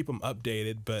 I'll keep them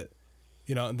updated, but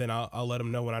and then I'll let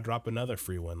them know when I drop another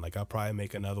free one. Like I'll probably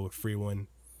make another free one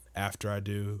after I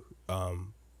do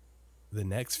the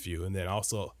next few, and then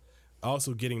also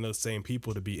getting those same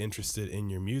people to be interested in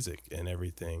your music and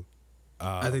everything.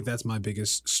 I think that's my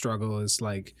biggest struggle is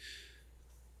like,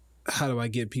 how do I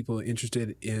get people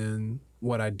interested in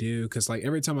what I do? Because like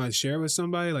every time I share with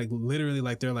somebody, like literally,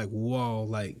 like they're like, "Whoa,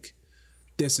 like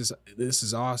this is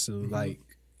awesome!" Mm-hmm. Like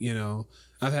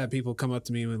I've had people come up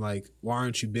to me and like, "Why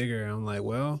aren't you bigger?" And I'm like,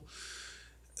 "Well,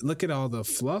 look at all the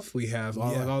fluff we have,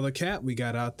 all the cat we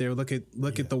got out there. Look at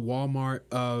the Walmart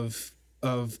of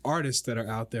artists that are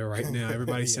out there right now.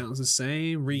 Everybody sounds the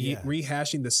same,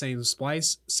 rehashing the same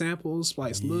splice samples,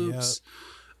 splice loops."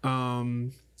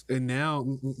 And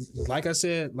now, like I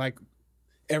said, like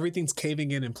everything's caving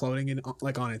in, imploding in,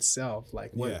 like on itself.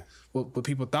 Like what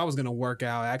people thought was gonna work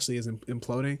out actually is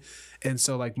imploding. And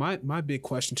so like my big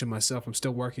question to myself, I'm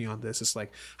still working on this. It's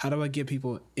like, how do I get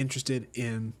people interested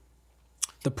in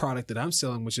the product that I'm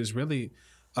selling, which is really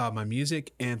my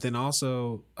music, and then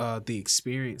also the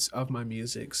experience of my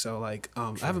music. So like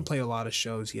I haven't played a lot of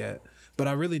shows yet, but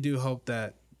I really do hope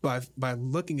that by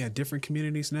looking at different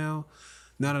communities now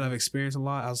that I've experienced a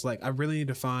lot, I was like, I really need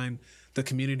to find the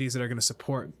communities that are going to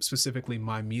support specifically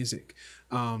my music.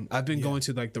 I've been going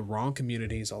to like the wrong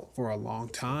communities for a long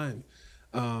time.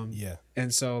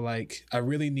 And so like, I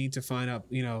really need to find out,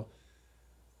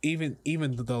 even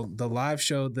the live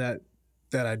show that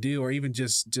I do, or even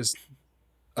just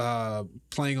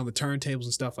playing on the turntables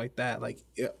and stuff like that. Like,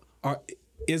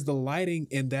 is the lighting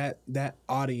in that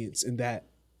audience and that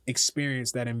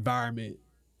experience, that environment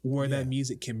where that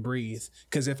music can breathe?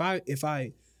 Because if I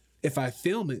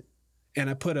film it and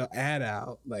I put an ad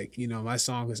out, like, my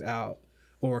song is out,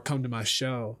 or come to my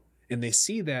show, and they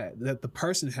see that the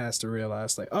person has to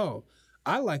realize like, oh,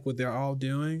 I like what they're all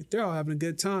doing. They're all having a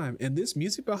good time. And this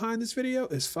music behind this video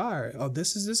is fire. Oh,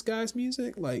 this is this guy's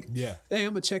music? Like, hey,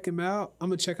 I'm going to check him out. I'm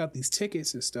going to check out these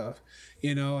tickets and stuff,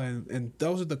 and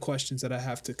those are the questions that I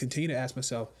have to continue to ask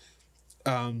myself,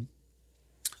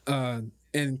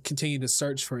 and continue to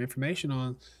search for information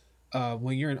on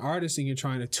when you're an artist and you're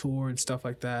trying to tour and stuff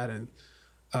like that. And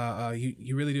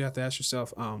you really do have to ask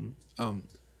yourself, how am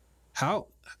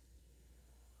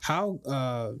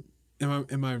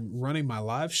I running my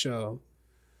live show?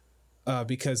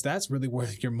 Because that's really where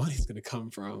your money's going to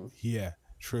come from. Yeah,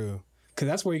 true. Because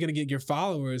that's where you're going to get your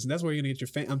followers, and that's where you're going to get your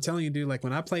fans. I'm telling you, dude, like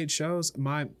when I played shows,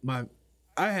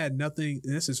 I had nothing,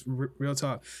 and this is real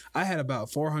talk. I had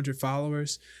about 400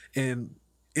 followers, and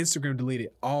Instagram deleted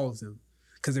all of them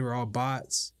because they were all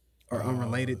bots or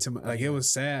unrelated to my, like, it was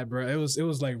sad, bro. It was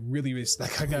like really,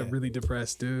 like I got really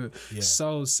depressed, dude.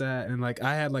 So sad. And like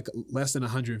I had like less than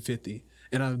 150.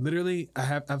 And I've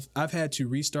had to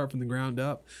restart from the ground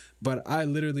up, but I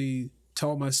literally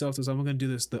told myself this: I'm going to do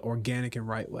this the organic and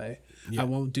right way. I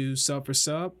won't do sub for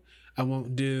sub. I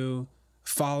won't do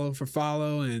follow for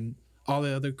follow and all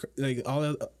the other, like all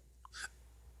the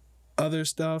other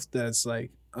stuff that's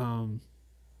like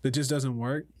that just doesn't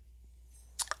work.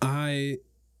 I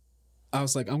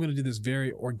was like, I'm going to do this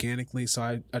very organically. So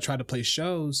I tried to play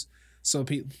shows so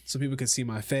people could see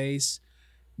my face.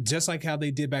 Just like how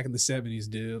they did back in the 70s,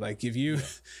 dude. Like if you're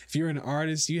an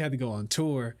artist, you had to go on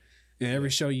tour, and every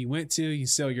show you went to, you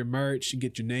sell your merch, you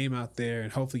get your name out there,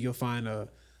 and hopefully you'll find the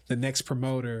next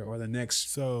promoter or the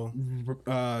next blogger,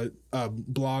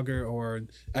 or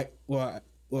well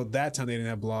that time they didn't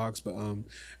have blogs, but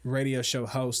radio show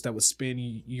host that would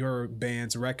spin your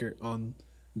band's record on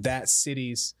that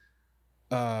city's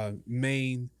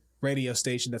main radio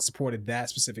station that supported that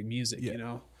specific music.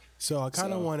 So I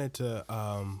kind of wanted to,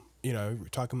 we're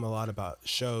talking a lot about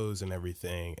shows and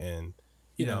everything, and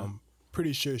I'm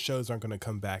pretty sure shows aren't going to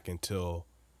come back until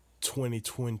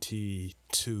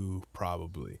 2022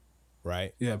 probably,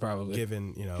 right? Yeah, probably.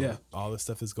 Given, all the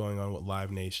stuff that's going on with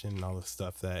Live Nation and all the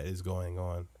stuff that is going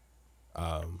on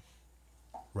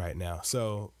right now.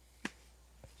 So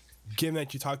given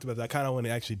that you talked about that, I kind of want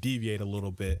to actually deviate a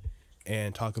little bit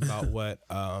and talk about what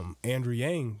Andrew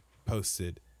Yang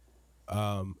posted.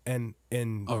 And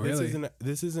really?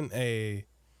 This isn't a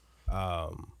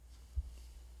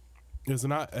it's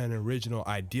not an original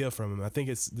idea from him. I think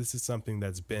this is something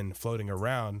that's been floating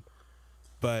around,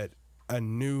 but a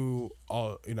new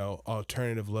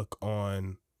alternative look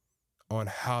on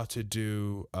how to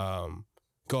do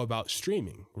go about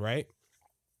streaming, right?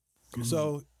 Mm-hmm.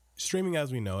 So streaming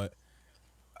as we know it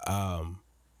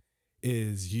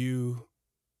is you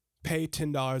pay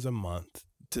 $10 a month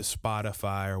to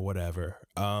Spotify or whatever,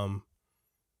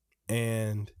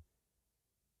 and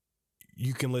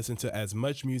you can listen to as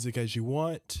much music as you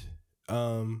want.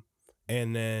 And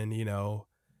then, you know,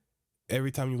 every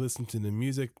time you listen to the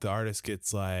music, the artist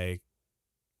gets like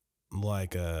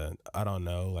a, I don't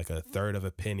know, like a third of a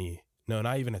penny. No,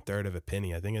 not even a third of a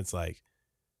penny. I think it's like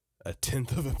a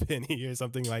tenth of a penny or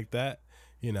something like that.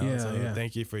 You know,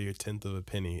 thank you for your tenth of a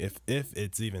penny, if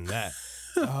it's even that.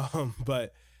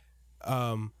 But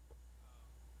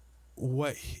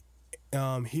what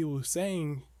he was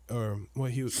saying, or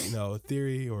what he, you know,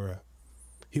 theory, or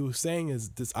he was saying, is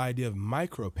this idea of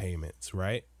micropayments,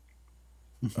 right?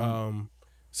 Mm-hmm.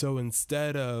 So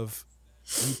instead of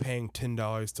you paying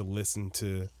 $10 to listen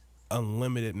to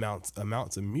unlimited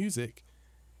amounts of music,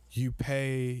 you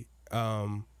pay,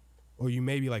 or you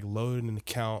maybe like load an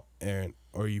account,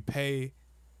 or you pay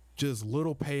just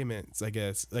little payments, I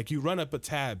guess. Like you run up a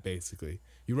tab, basically.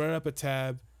 You run up a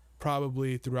tab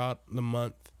probably throughout the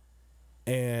month,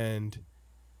 and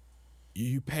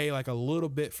you pay like a little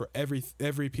bit for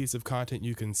every piece of content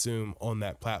you consume on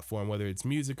that platform, whether it's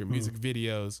music or music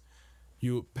videos.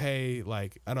 You pay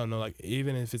like, I don't know, like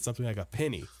even if it's something like a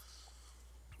penny,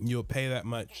 you'll pay that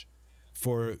much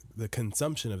for the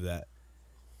consumption of that.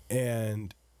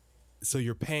 And so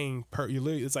you're paying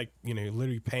it's like, you know, you're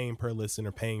literally paying per listen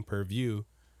or paying per view,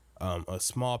 a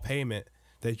small payment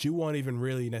that you won't even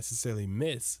really necessarily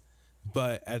miss.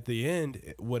 But at the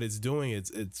end, what it's doing is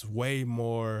it's way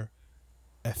more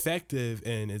effective,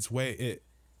 and it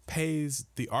pays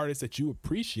the artists that you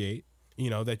appreciate, you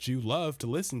know, that you love to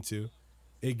listen to.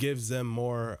 It gives them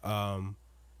more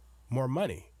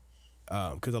money,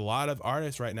 because a lot of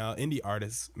artists right now, indie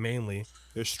artists mainly,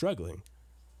 they're struggling.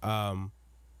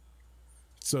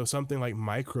 So something like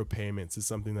micropayments is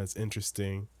something that's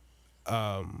interesting.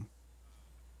 And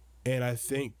I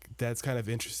think that's kind of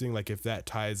interesting, like if that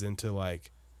ties into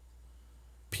like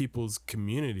people's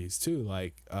communities too,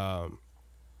 like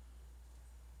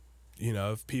you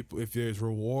know, if there's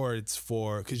rewards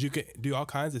for, because you can do all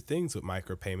kinds of things with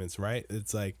micropayments, right?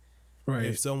 It's like, right,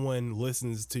 if someone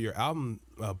listens to your album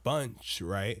a bunch,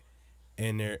 right,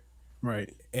 and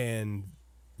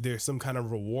there's some kind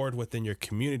of reward within your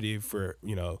community for,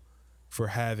 you know, for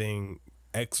having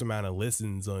X amount of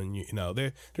listens on, you know,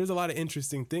 there's a lot of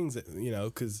interesting things that, you know,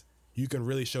 because you can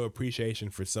really show appreciation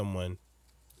for someone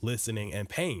listening and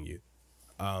paying you.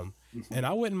 And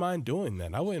I wouldn't mind doing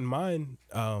that. I wouldn't mind,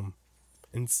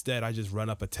 instead I just run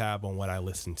up a tab on what I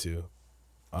listen to.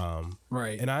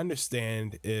 Right. And I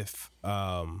understand if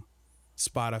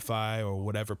Spotify or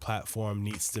whatever platform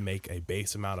needs to make a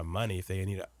base amount of money, if they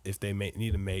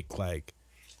need to make like,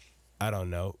 I don't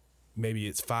know, maybe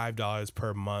it's $5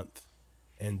 per month,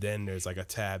 and then there's like a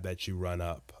tab that you run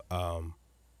up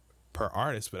per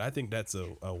artist. But I think that's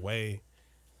a way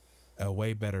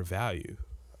better value.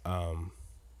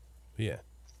 Yeah.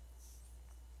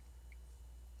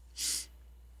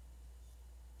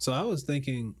 So I was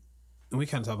thinking, and we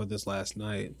kind of talked about this last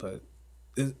night, but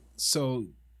so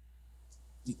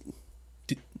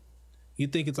you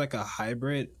think it's like a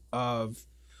hybrid of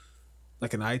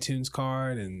like an iTunes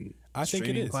card and I think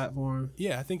it is platform?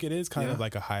 Yeah, I think it is kind of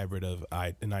like a hybrid of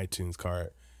an iTunes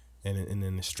card and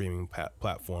then a streaming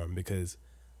platform, because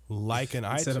like an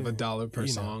instead iTunes, of $1 per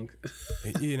song,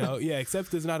 you know, yeah,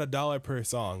 except it's not $1 per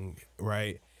song,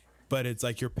 right? But it's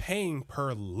like you're paying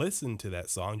per listen to that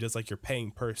song, just like you're paying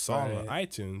per song on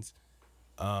iTunes.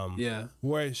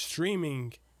 Whereas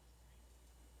streaming,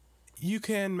 you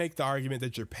can make the argument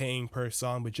that you're paying per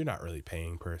song, but you're not really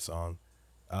paying per song.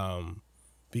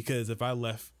 Because if I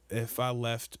left, because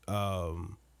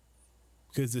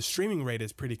the streaming rate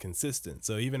is pretty consistent.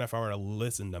 So even if I were to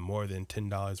listen to more than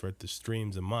 $10 worth of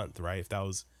streams a month, right? If that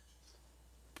was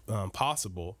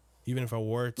possible, even if I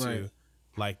were to,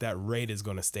 like, that rate is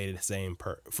going to stay the same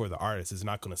for the artist. It's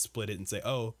not going to split it and say,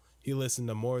 oh, he listened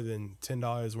to more than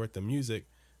 $10 worth of music.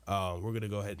 We're going to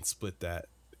go ahead and split that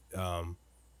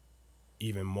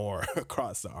even more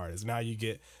across the artist. Now you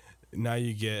get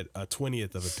a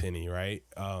 20th of a penny, right?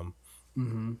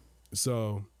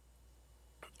 So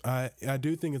I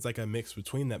do think it's like a mix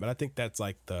between that, but I think that's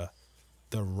like the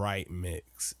right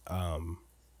mix. And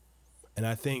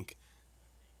I think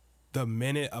the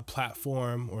minute a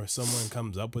platform or someone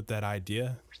comes up with that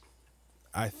idea,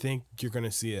 I think you're going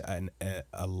to see a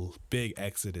big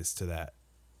exodus to that,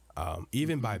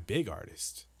 even by big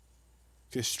artists.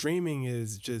 Because streaming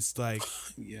is just like,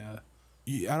 I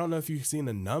don't know if you've seen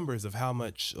the numbers of how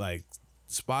much like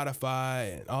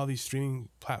Spotify and all these streaming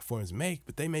platforms make,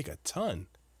 but they make a ton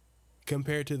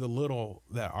compared to the little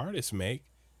that artists make.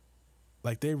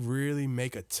 Like, they really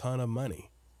make a ton of money.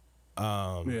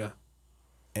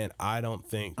 And I don't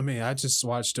think... I mean, I just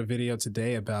watched a video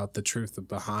today about the truth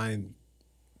behind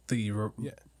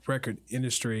record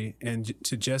industry, and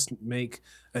to just make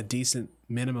a decent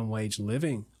minimum wage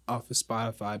living off of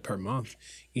Spotify per month,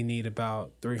 you need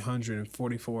about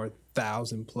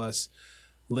 344,000 plus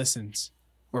listens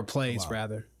or plays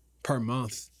rather per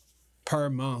month. Per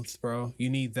month, bro. You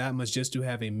need that much just to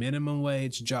have a minimum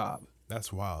wage job.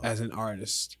 That's wild. As an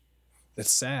artist.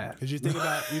 That's sad. Because you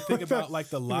think about like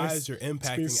the lives you're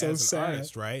impacting as an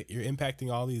artist, right? You're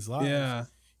impacting all these lives. Yeah.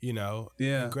 You know,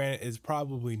 granted, it's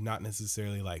probably not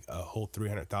necessarily like a whole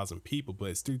 300,000 people, but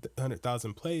it's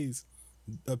 300,000 plays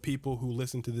of people who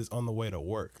listen to this on the way to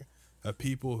work, of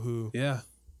people who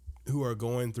are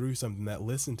going through something that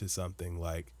listen to something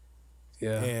like,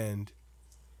 and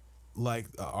like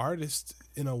an artist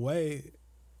in a way,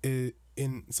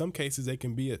 in some cases they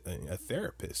can be a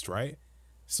therapist, right?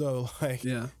 So like,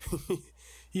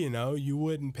 you know, you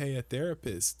wouldn't pay a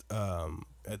therapist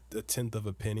a tenth of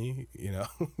a penny, you know.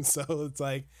 So it's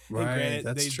like, and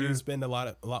granted, they do spend a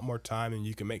lot more time, and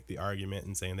you can make the argument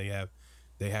and saying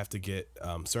they have to get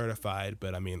certified,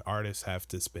 but I mean, artists have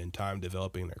to spend time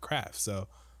developing their craft. So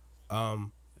I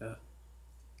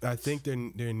think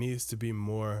there needs to be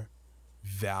more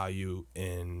value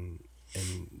in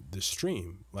the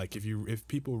stream. Like if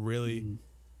people really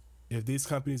if these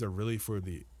companies are really for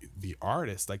the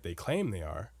artists like they claim they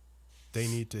are, they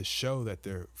need to show that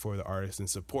they're for the artists and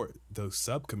support those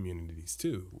sub communities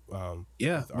too.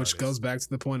 Which goes back to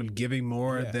the point of giving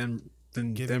more than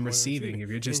receiving. If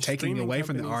you're just taking away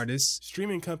from the artists,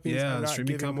 streaming companies are not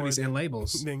streaming companies and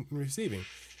labels than receiving.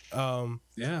 So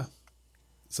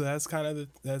that's kind of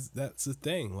that's the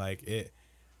thing. Like it,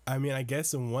 I mean, I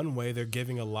guess in one way they're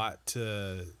giving a lot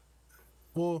to,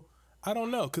 well, I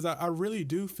don't know, because I really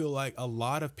do feel like a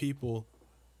lot of people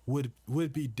would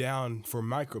be down for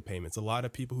micropayments. A lot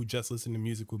of people who just listen to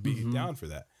music would be down for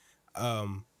that.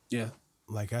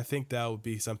 Like I think that would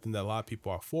be something that a lot of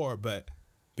people are for, but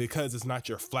because it's not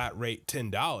your flat rate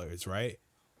 $10, right?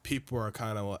 People are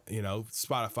kind of, you know,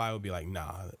 Spotify would be like,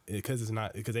 nah, because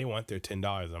they want their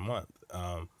 $10 a month.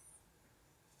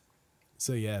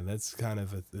 So yeah, that's kind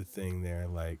of the thing there.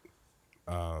 Like,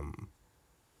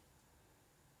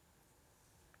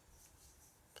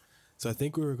 so I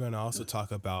think we were going to also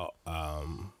talk about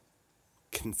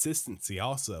consistency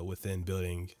also within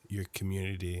building your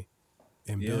community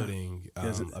and building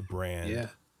a brand.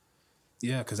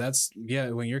 Yeah, because that's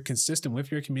when you're consistent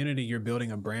with your community, you're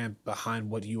building a brand behind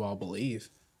what you all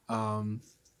believe.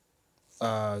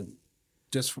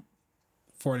 Just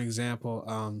for an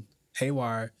example,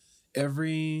 Haywyre, I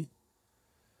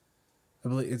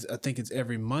think it's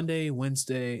every Monday,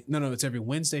 Wednesday. No, it's every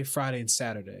Wednesday, Friday, and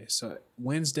Saturday. So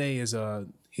Wednesday is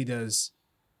he does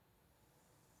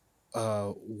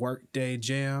workday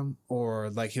jam,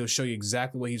 or like he'll show you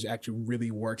exactly what he's actually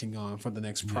really working on for the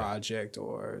next project,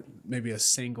 or maybe a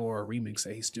single or a remix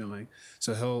that he's doing.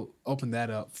 So he'll open that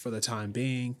up for the time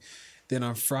being. Then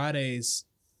on Fridays,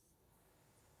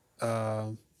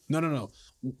 no.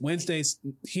 Wednesdays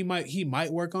he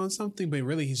might work on something, but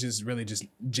really he's just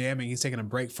jamming. He's taking a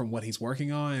break from what he's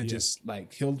working on, and just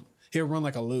like he'll run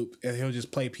like a loop, and he'll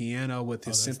just play piano with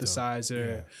his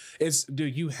synthesizer. It's,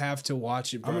 dude, you have to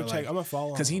watch it, bro. I'm gonna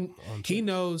follow, because he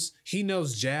knows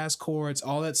jazz chords,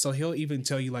 all that. So he'll even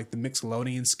tell you like the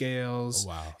Mixolydian scales. Oh,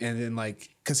 wow. And then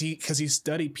like because he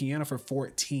studied piano for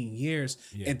 14 years,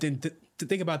 and then to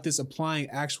think about this, applying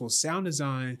actual sound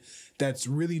design that's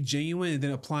really genuine, and then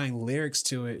applying lyrics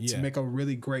to it to make a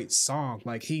really great song.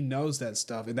 Like he knows that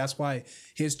stuff, and that's why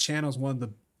his channel is one of the,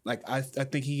 like, I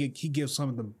think he gives some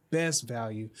of the best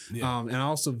value. And I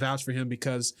also vouch for him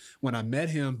because when I met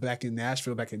him back in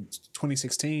Nashville back in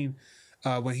 2016,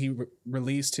 when he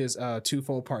released his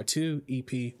Twofold Part 2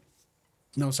 EP,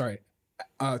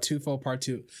 Twofold Part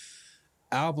 2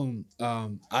 album,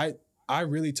 I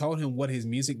really told him what his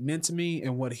music meant to me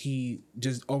and what he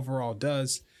just overall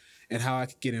does, and how I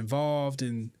could get involved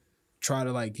and try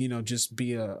to, like, you know, just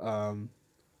be almost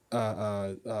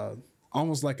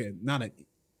like not an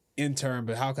intern,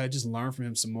 but how could I just learn from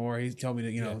him some more. He told me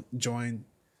to, you know, join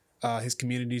his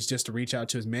communities just to reach out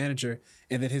to his manager,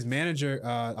 and then his manager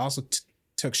also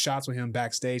took shots with him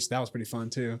backstage. That was pretty fun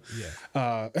too.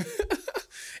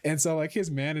 And so like his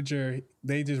manager,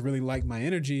 they just really liked my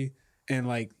energy, and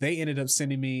like they ended up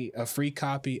sending me a free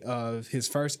copy of his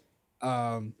first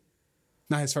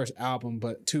not his first album,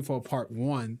 but Twofold Part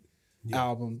 1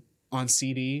 album on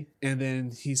CD. And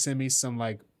then he sent me some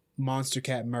like Monster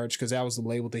Cat merch, because that was the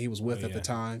label that he was with at the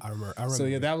time. I remember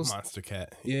so that was Monster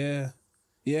Cat. Yeah.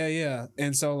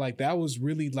 And so like that was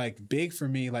really like big for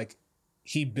me. Like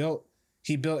he built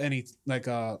any like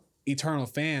eternal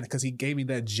fan, because he gave me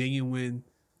that genuine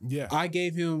Yeah. I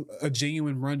gave him a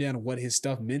genuine rundown of what his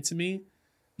stuff meant to me,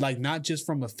 like not just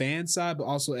from a fan side, but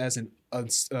also as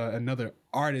another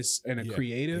artist and a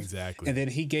creative. Exactly. And then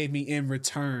he gave me in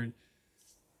return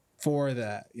for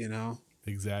that, you know.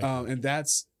 Exactly.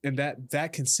 And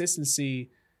that consistency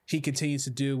he continues to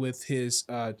do with his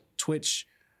Twitch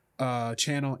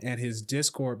channel and his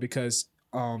Discord, because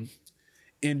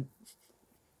in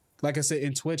like I said,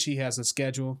 in Twitch he has a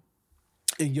schedule,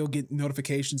 and you'll get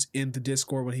notifications in the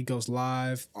Discord when he goes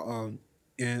live,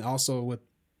 and also with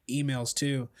emails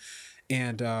too.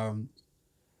 And so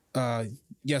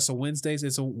Wednesdays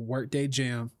is a workday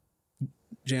jam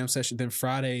session. Then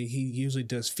Friday he usually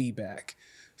does feedback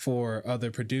for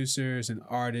other producers and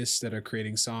artists that are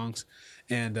creating songs,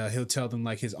 and he'll tell them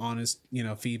like his honest, you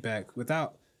know, feedback.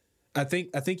 Without, I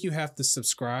think you have to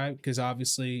subscribe, because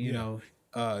obviously, you know,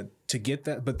 to get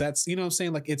that. But that's, you know what I'm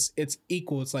saying, like it's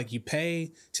equal. It's like you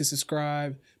pay to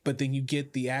subscribe, but then you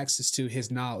get the access to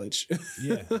his knowledge.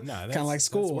 Yeah, no, kind of like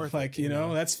school. Like, you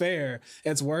know, that's fair.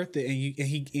 It's worth it. And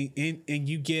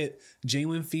you get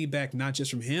genuine feedback, not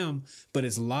just from him, but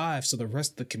it's live, so the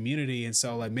rest of the community. And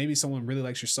so like maybe someone really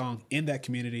likes your song in that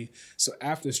community, so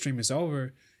after the stream is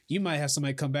over, you might have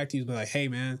somebody come back to you and be like, hey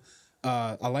man,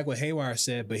 I like what Haywyre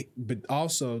said, but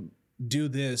also do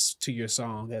this to your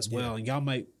song as well. And y'all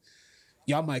might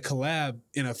collab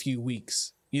in a few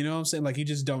weeks. You know what I'm saying? Like, you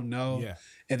just don't know. Yeah.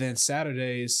 And then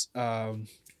Saturdays,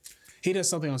 he does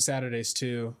something on Saturdays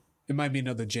too. It might be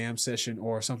another jam session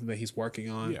or something that he's working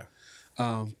on.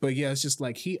 Yeah. But yeah, it's just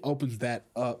like he opens that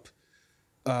up,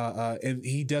 and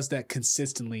he does that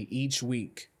consistently each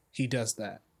week. He does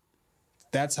that.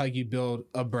 That's how you build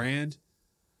a brand.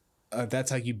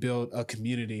 That's how you build a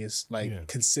community, is like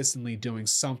consistently doing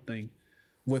something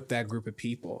with that group of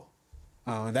people.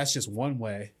 That's just one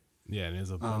way. Yeah, and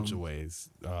there's a bunch of ways.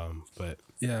 But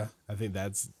yeah, I think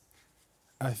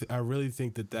I really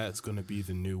think that's going to be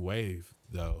the new wave,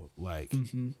 though. Like,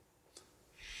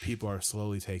 people are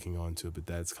slowly taking on to it, but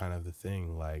that's kind of the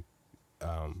thing. Like,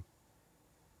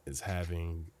 is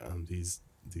having these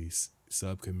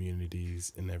sub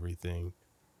communities and everything.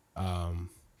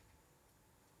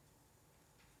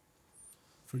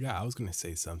 Forgot I was going to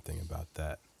say something about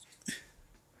that.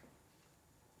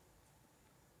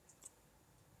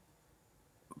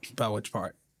 About which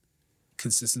part?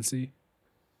 Consistency?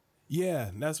 Yeah,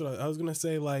 that's what I was going to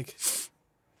say. Like,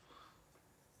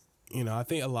 you know, I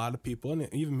think a lot of people, and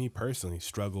even me personally,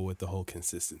 struggle with the whole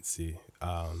consistency.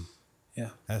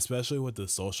 Yeah. Especially with the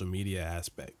social media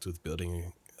aspect, with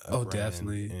building a brand.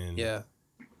 Definitely. And, yeah.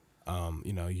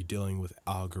 You know, you're dealing with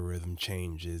algorithm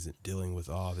changes and dealing with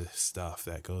all this stuff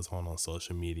that goes on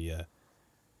social media.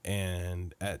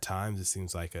 And at times it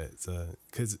seems like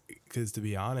because to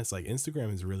be honest, like,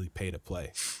 Instagram is really pay to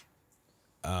play.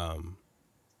 You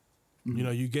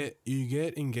know, you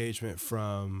get engagement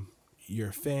from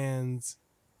your fans,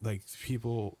 like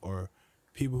people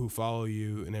who follow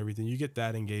you and everything. You get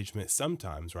that engagement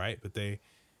sometimes, right? But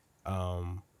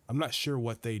I'm not sure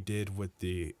what they did with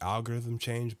the algorithm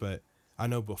change, but I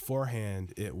know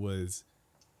beforehand it was,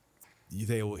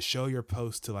 they would show your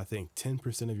post to, I think,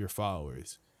 10% of your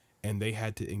followers, and they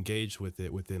had to engage with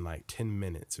it within like 10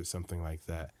 minutes or something like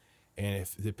that. And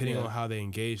if, depending on how they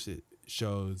engaged, it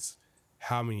shows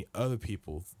how many other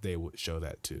people they would show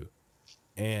that to.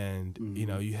 And, you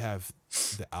know, you have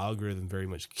the algorithm very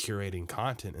much curating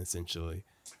content, essentially.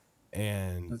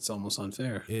 And that's almost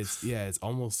unfair. It's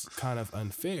almost kind of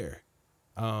unfair.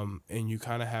 And you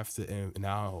kind of have to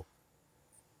now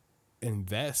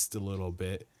invest a little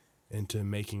bit into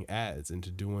making ads, into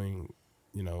doing,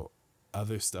 you know,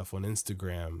 other stuff on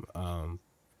Instagram,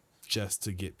 just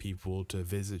to get people to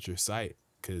visit your site.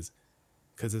 Cause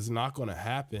it's not going to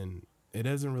happen. It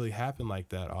doesn't really happen like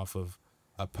that off of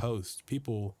a post.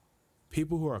 People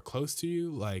who are close to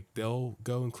you, like, they'll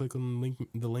go and click on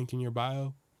the link in your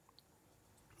bio.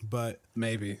 But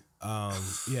maybe,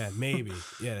 maybe,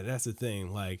 that's the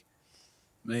thing. Like,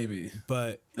 maybe,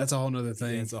 but that's a whole nother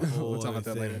thing. Yeah, it's a whole we'll talk about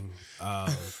that thing.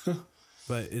 Later.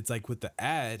 But it's like with the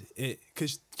ad,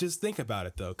 cause just think about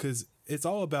it though, cause it's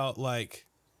all about like,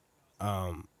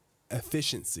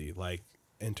 efficiency, like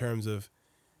in terms of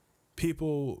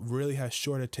people really have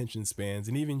short attention spans,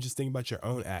 and even just think about your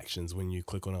own actions when you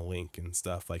click on a link and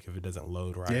stuff, like if it doesn't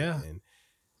load right. Yeah. And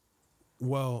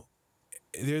well,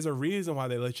 there's a reason why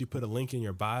they let you put a link in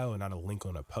your bio and not a link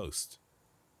on a post.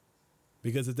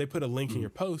 Because if they put a link in your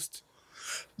post,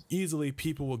 easily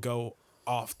people will go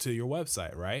off to your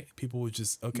website, right? People would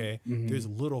just, there's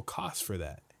little cost for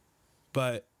that.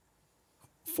 But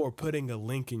for putting a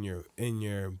link in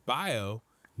your bio,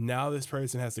 now this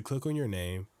person has to click on your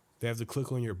name, they have to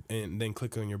click on and then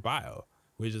click on your bio,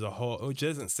 which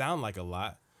doesn't sound like a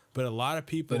lot, but a lot of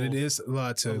people. But it is a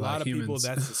lot to a lot of humans. people.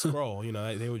 That's a scroll. You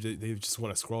know, they just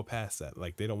want to scroll past that.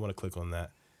 Like they don't want to click on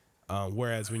that.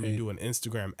 Whereas when you do an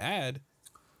Instagram ad,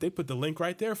 they put the link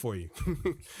right there for you.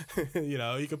 You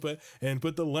know, you can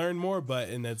put the learn more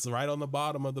button that's right on the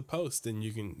bottom of the post, and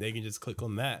they can just click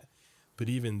on that. But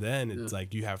even then, it's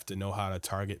like you have to know how to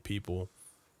target people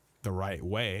the right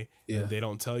way. Yeah. They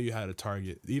don't tell you how to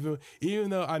target, even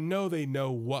though I know they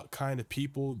know what kind of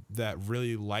people that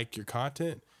really like your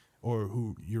content or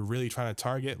who you're really trying to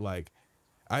target. Like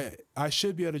I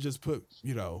should be able to just put,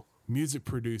 you know, music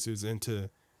producers into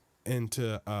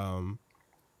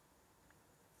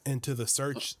the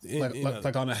search,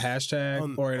 like on a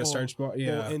hashtag or in a search bar.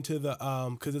 Yeah. Into the,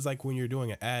 cause it's like when you're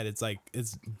doing an ad, it's like,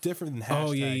 it's different than hashtags.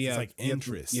 Oh, yeah. It's like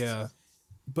interest. Yeah.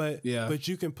 But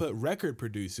you can put record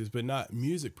producers, but not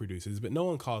music producers, but no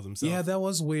one calls themselves. Yeah. That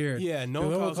was weird. Yeah. No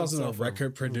one calls them a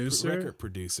record producer. Record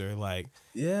producer. Like,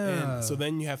 yeah. And so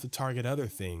then you have to target other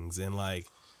things. And like,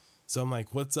 so I'm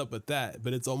like, what's up with that?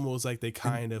 But it's almost like they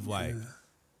kind of like,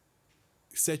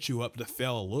 set you up to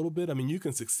fail a little bit. I mean, you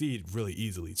can succeed really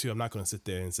easily too. I'm not going to sit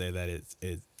there and say that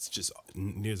it's just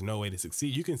there's no way to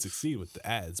succeed. You can succeed with the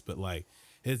ads, but like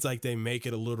it's like they make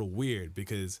it a little weird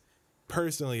because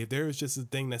personally, if there was just a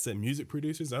thing that said music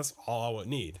producers, that's all I would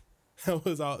need.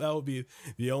 That would be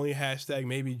the only hashtag,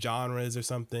 maybe genres or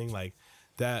something like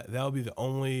that. That would be the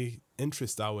only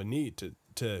interest I would need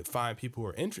to find people who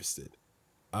are interested.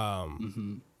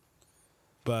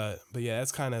 But yeah,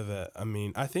 that's kind of I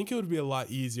mean, I think it would be a lot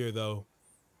easier though,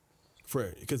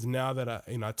 because now that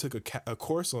I took a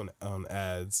course on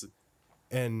ads,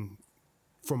 and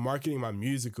for marketing my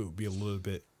music, it would be a little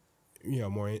bit, you know,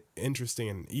 more interesting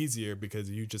and easier because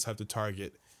you just have to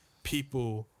target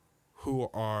people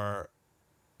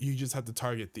you just have to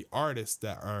target the artists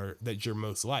that you're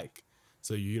most like.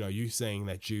 So you saying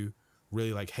that you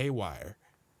really like Haywyre,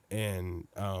 and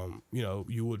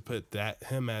you would put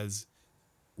him as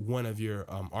one of your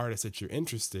artists that you're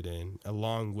interested in,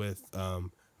 along with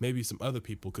maybe some other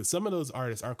people, because some of those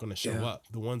artists aren't going to show up.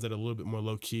 The ones that are a little bit more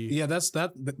low key. Yeah,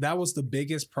 that was the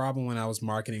biggest problem when I was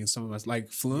marketing some of us. Like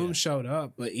Flume showed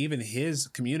up, but even his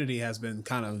community has been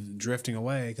kind of drifting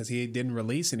away because he didn't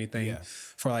release anything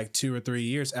for like 2 or 3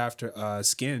 years after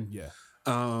Skin. Yeah.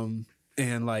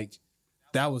 And like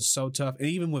that was so tough. And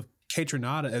even with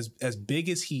Kaytranada, as big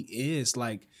as he is,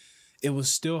 like it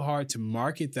was still hard to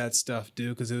market that stuff,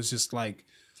 dude, because it was just like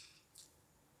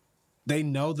they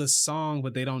know the song,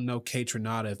 but they don't know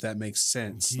Kaytranada, if that makes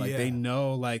sense. Like they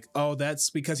know, like, oh,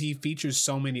 that's because he features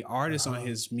so many artists on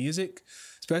his music,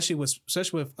 especially with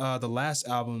the last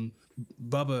album,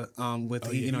 Bubba.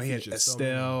 He had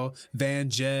Estelle, Van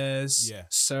Jess,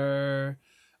 Sir,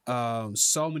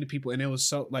 so many people, and it was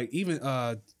so like even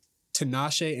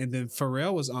Tinashe, and then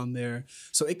Pharrell was on there,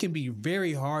 so it can be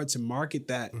very hard to market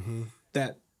that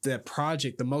that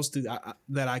project. The most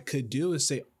that I could do is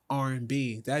say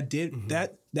R&B. That did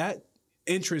that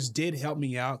interest did help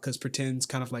me out because Pretend's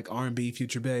kind of like R&B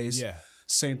future bass. Yeah.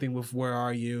 Same thing with Where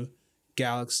Are You,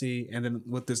 Galaxy, and then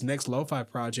with this next lo-fi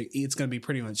project, it's gonna be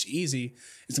pretty much easy.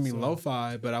 It's gonna be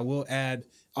lo-fi, but I will add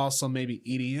also maybe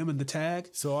EDM in the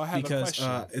tag. So I have a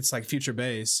question. It's like future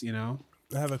bass, you know.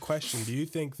 I have a question. Do you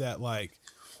think that, like,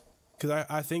 because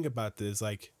I think about this,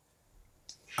 like,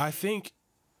 I think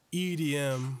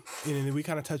EDM, and we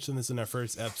kind of touched on this in our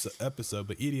first episode,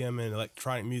 but EDM and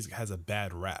electronic music has a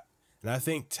bad rap. And I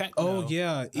think techno. Oh,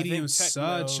 yeah. EDM is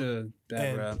such a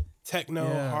bad rap. Techno,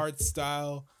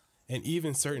 hardstyle, and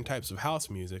even certain types of house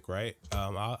music, right?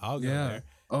 I'll go there.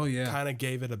 Oh, yeah. Kind of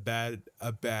gave it a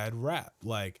bad rap.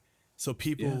 Like, so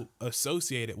people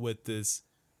associate it with this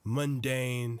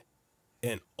mundane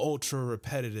and ultra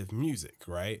repetitive music,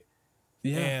 right?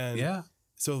 Yeah.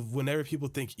 So whenever people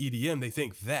think EDM, they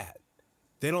think that.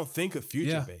 They don't think of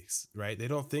future bass, right? They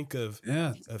don't think of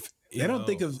they don't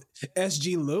think of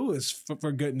S.G. Lewis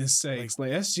for goodness sakes.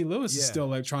 Like S.G. Lewis is still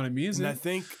electronic music.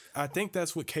 And I think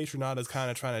that's what Kaytranada is kind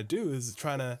of trying to do, is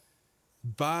trying to,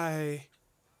 by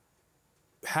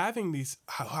having these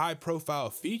high profile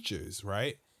features,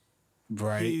 right?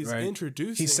 Right. He's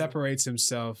introducing. He separates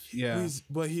himself. Yeah.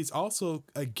 But he's also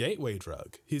a gateway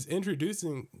drug. He's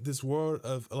introducing this world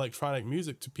of electronic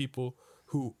music to people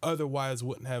who otherwise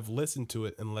wouldn't have listened to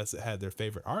it unless it had their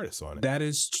favorite artists on it. That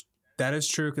is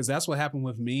true, because that's what happened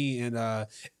with me and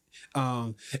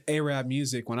A-Rap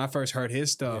Music. When I first heard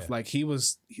his stuff, like he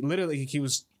was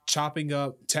chopping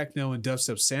up techno and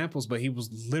dubstep samples, but he was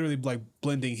literally like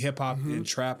blending hip hop and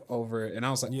trap over it. And I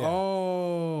was like,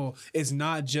 oh, it's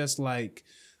not just like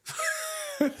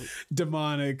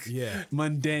demonic, Yeah.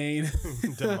 mundane,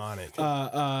 Demonic.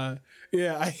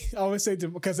 Yeah, I always say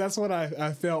because that's what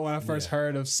I felt when I first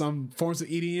heard of some forms of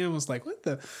EDM. Was like, what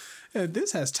the?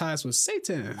 This has ties with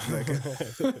Satan. Like,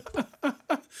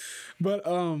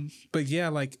 but yeah,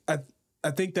 like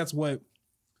I think that's what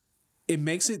it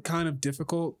makes it kind of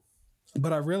difficult.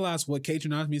 But I realized what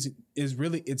Cajun music is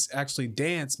really, it's actually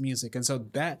dance music, and so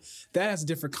that has a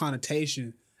different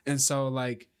connotation. And so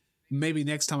like maybe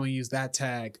next time I use that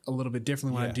tag a little bit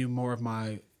differently when I do more of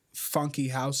my funky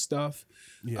house stuff.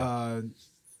 Yeah.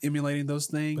 Emulating those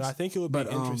things. But I think it would be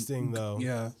interesting though.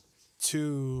 Yeah.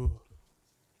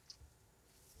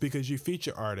 Because you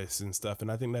feature artists and stuff, and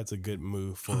I think that's a good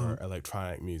move for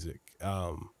electronic music.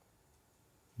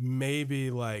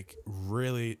 Maybe like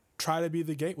really try to be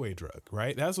the gateway drug,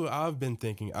 right? That's what I've been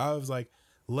thinking. I was like,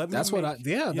 that's what I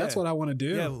want to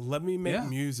do. Yeah, let me make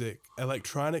music,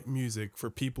 electronic music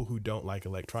for people who don't like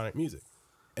electronic music.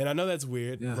 And I know that's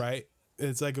weird, right?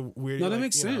 It's like a weird. No, that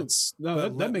makes sense. No,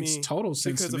 that makes total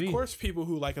sense to me. Because of course, people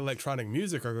who like electronic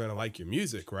music are going to like your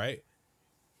music, right?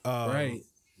 Right.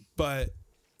 But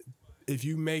if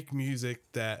you make music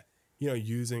that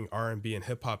using R&B and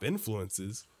hip hop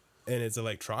influences, and it's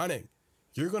electronic,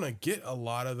 you're going to get a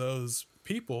lot of those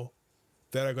people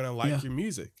that are going to like your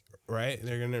music, right?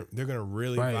 They're going to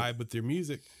really vibe with your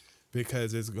music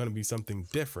because it's going to be something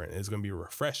different. It's going to be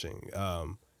refreshing.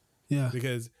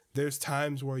 Because there's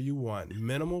times where you want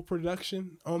minimal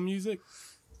production on music,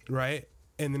 right?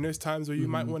 And then there's times where you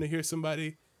might want to hear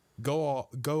somebody go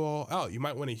all out. You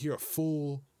might want to hear a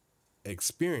full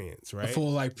experience, right? A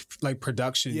full like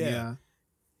production. Yeah.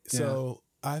 So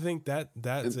I think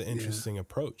that's an interesting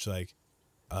approach. Like,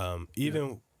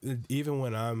 even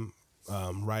when I'm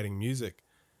writing music,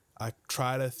 I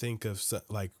try to think of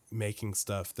like making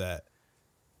stuff that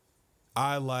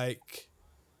I like,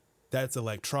 that's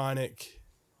electronic,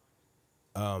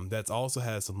 that's also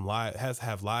has to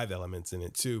have live elements in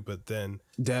it too. But then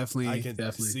I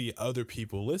can see other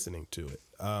people listening to it.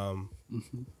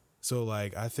 So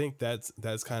like I think that's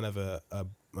kind of a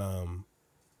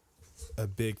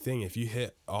big thing. If you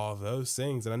hit all those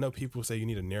things, and I know people say you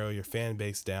need to narrow your fan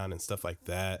base down and stuff like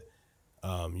that.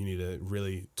 You need to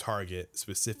really target a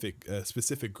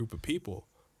specific group of people,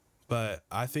 but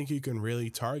I think you can really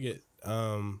target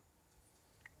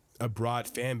a broad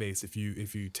fan base if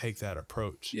you take that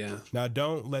approach. Yeah. Now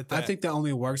don't let that. I think that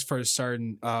only works for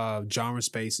certain genre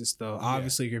spaces though.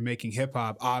 Obviously you're making hip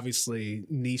hop, obviously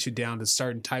niche it down to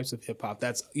certain types of hip hop.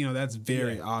 That's that's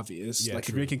very obvious. Like if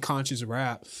you're making conscious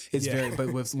rap, it's very,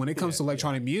 but when it comes to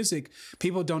electronic music,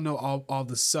 people don't know all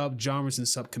the sub genres and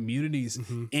sub communities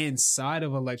inside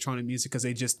of electronic music because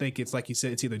they just think it's, like you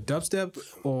said, it's either dubstep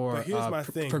or here's my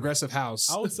thing. Progressive house.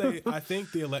 I would say I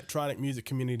think the electronic music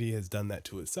community has done that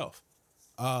to itself.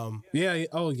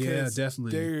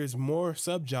 Definitely. There's more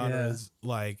subgenres,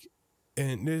 like,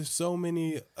 and there's so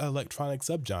many electronic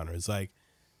subgenres. Like,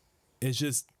 it's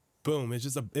just boom. It's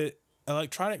just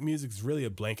electronic music is really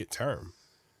a blanket term,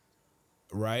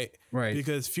 right? Right.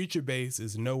 Because future bass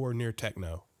is nowhere near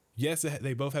techno. Yes,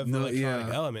 they both have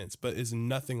electronic elements, but it's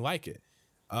nothing like it.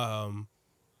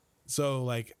 So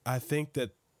like, I think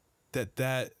that.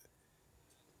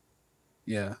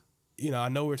 Yeah. I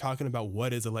know we're talking about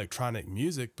what is electronic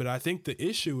music, but I think the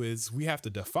issue is we have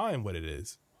to define what it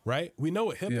is, right? We know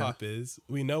what hip hop is.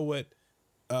 We know what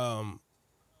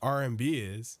R&B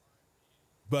is,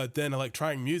 but then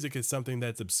electronic music is something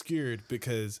that's obscured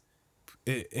because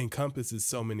it encompasses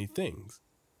so many things.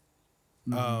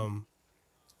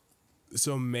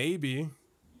 So maybe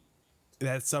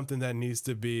that's something that needs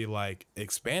to be like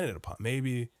expanded upon.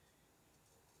 Maybe.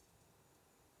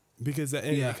 Because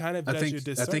it kind of does your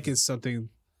disservice. I think it's something.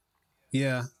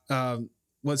 Yeah.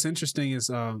 What's interesting is,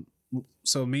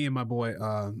 so me and my boy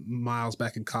Miles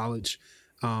back in college,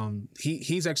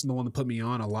 he's actually the one that put me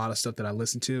on a lot of stuff that I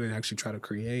listen to and actually try to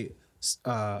create.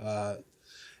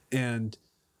 And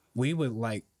we would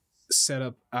like set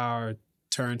up our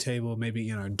turntable maybe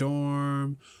in our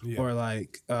dorm or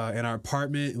like in our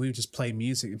apartment, and we would just play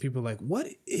music, and people were like, "What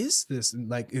is this?"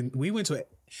 And we went to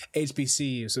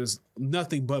HBCU, so it's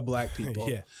nothing but black people.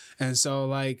 And so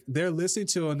like they're listening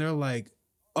to it and they're like,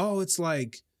 oh, it's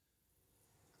like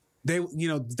they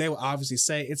will obviously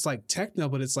say it's like techno,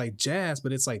 but it's like jazz,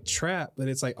 but it's like trap, but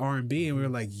it's like R&B. And we were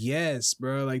like, yes,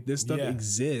 bro, like this stuff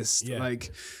exists.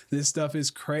 Like this stuff is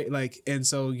crazy. Like, and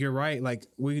so you're right. Like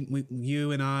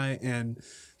you and I and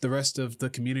the rest of the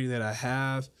community that I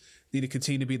have need to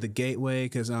continue to be the gateway.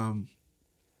 Cause I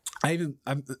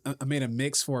made a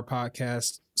mix for a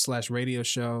podcast / radio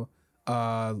show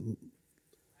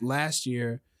last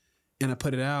year, and I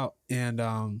put it out,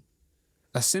 and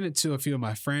I sent it to a few of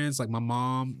my friends, like my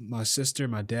mom, my sister,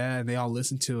 my dad, and they all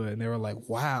listened to it and they were like,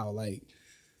 wow, like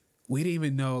we didn't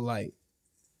even know like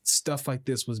stuff like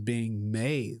this was being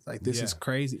made. Like this is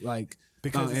crazy. Like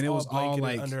because and it was all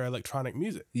like under electronic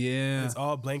music. Yeah. It's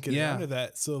all blanketed under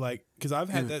that. So like, because I've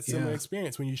had that similar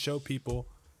experience when you show people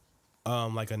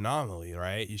like Anomaly,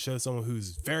 right? You show someone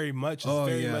who's very much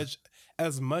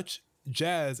as much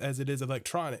jazz as it is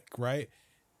electronic, right?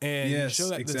 And you show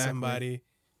that to somebody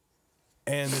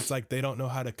and it's like they don't know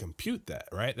how to compute that,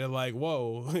 right? They're like,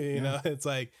 whoa, you know, it's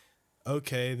like,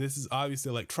 okay, this is obviously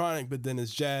electronic, but then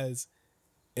it's jazz.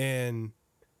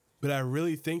 But I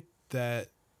really think that,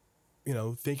 you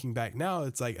know, thinking back now,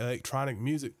 it's like electronic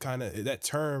music kind of, that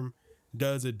term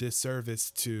does a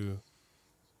disservice to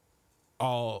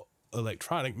all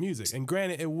electronic music. And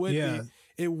granted, it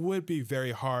would be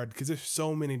very hard because there's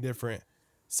so many different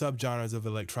subgenres of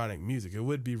electronic music. It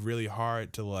would be really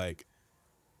hard to like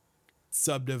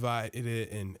subdivide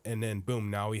it and then boom,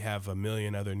 now we have a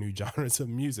million other new genres of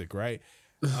music, right?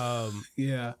 But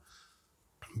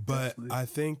definitely. I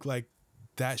think like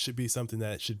that should be something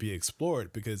that should be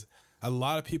explored because a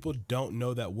lot of people don't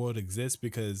know that world exists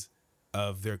because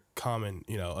of their common,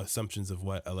 you know, assumptions of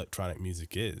what electronic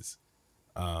music is.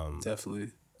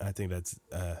 Definitely. I think that's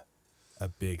a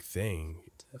big thing.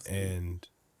 Definitely. And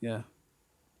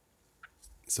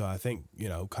so I think, you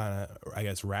know, kind of, I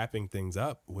guess, wrapping things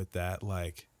up with that,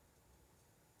 like,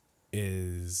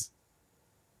 is,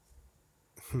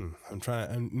 I'm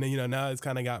trying, you know, now it's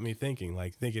kind of got me thinking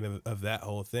of that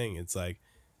whole thing. It's like,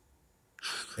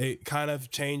 it kind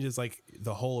of changes like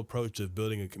the whole approach of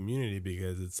building a community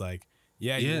because it's like,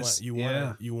 you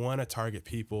want to target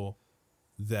people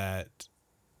that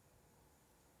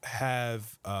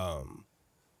have an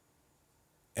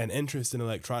interest in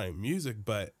electronic music,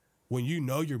 but when you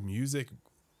know your music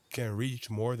can reach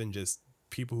more than just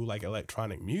people who like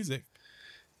electronic music,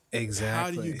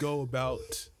 how do you go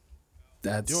about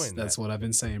doing that? That's what I've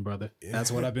been saying, brother.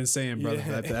 That's what I've been saying,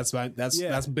 brother.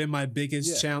 That's been my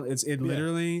biggest challenge. It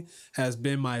literally has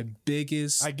been my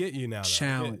biggest. I get you now.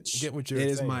 Challenge. I get what you're saying.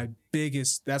 It is my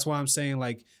biggest. That's why I'm saying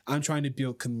like I'm trying to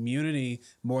build community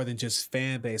more than just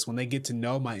fan base. When they get to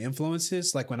know my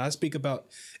influences, like when I speak about,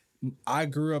 I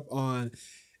grew up on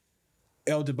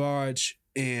El DeBarge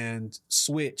and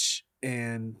Switch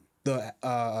and the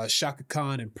Shaka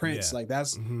Khan and Prince, like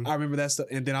that's I remember that stuff.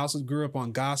 And then I also grew up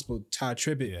on gospel, Ty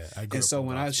Tribbett. And so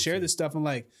when I share this stuff, I'm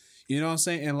like, you know what I'm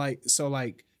saying? And like, so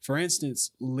like for instance,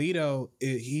 Lito,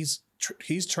 he's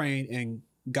trained in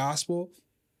gospel,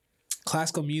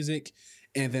 classical music,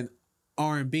 and then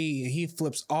R&B, and he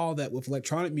flips all that with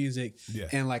electronic music.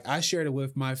 And like I shared it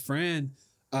with my friend,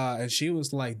 and she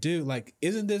was like, dude, like,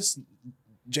 isn't this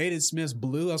Jaden Smith's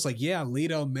Blue? I was like, yeah,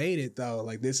 Lito made it though.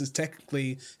 Like this is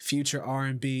technically future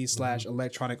R&B /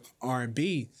 electronic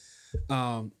R&B.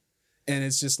 And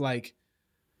it's just like,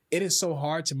 it is so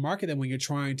hard to market them when you're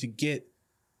trying to get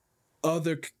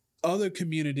other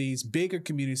communities, bigger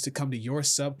communities to come to your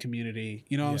sub community,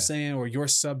 you know what I'm saying? Or your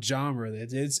sub genre.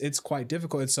 It's quite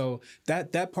difficult. And so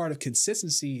that part of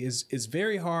consistency is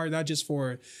very hard, not just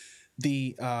for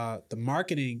the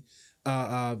marketing,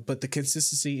 but the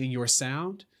consistency in your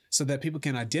sound so that people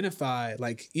can identify,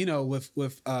 like, you know, with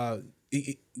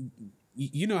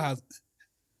you know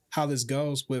how this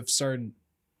goes with certain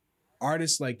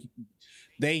artists, like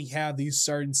they have these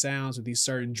certain sounds with these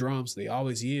certain drums they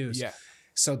always use.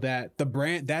 So that the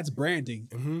brand, that's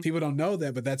branding. People don't know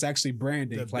that, but that's actually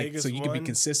branding. Like, so you can be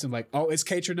consistent. Like, oh, it's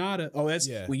K Tronada. Oh, that's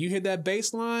when you hear that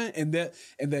bass line and that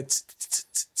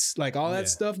like all that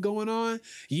stuff going on,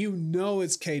 you know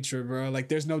it's K-Tron, bro. Like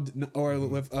there's no, or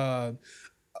with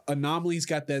Anomaly's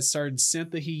got that certain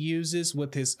synth that he uses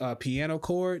with his piano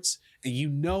chords, and you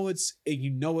know it's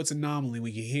Anomaly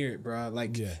when you hear it, bro.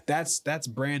 Like that's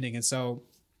branding. And so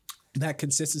that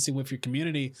consistency with your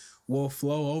community will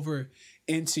flow over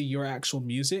into your actual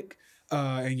music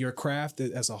and your craft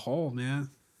as a whole, man.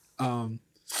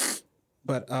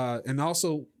 But and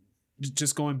also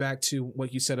just going back to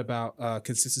what you said about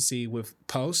consistency with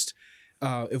post,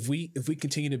 if we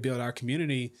continue to build our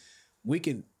community, we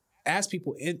can ask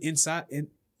people inside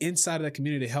of that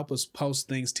community to help us post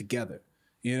things together.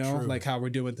 You know, like how we're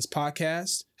doing this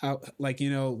podcast, how, like, you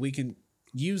know, we can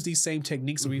use these same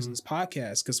techniques we use in this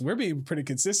podcast, because we're being pretty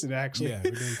consistent, actually.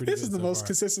 We're doing pretty this is the most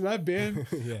consistent I've been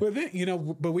with it, you know,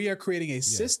 but we are creating a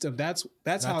system. That's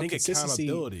how consistency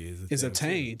is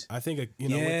attained. I think, you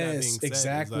know, with that being said,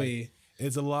 exactly.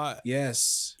 It's a lot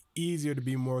easier to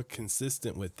be more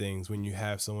consistent with things when you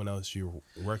have someone else you're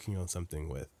working on something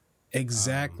with.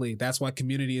 Exactly. That's why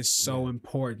community is so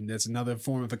important. That's another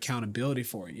form of accountability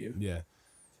for you.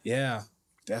 Yeah,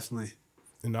 definitely.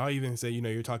 And I'll even say,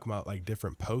 you're talking about like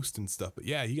different posts and stuff, but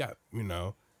yeah, you got,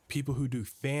 people who do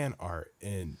fan art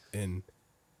and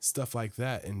stuff like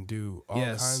that and do all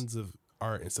kinds of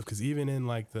art and stuff. Cause even in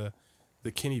like the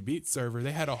Kenny Beats server,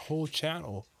 they had a whole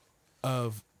channel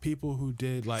of people who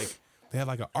did like, they had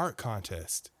like an art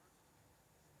contest,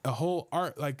 a whole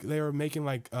art, like they were making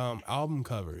like album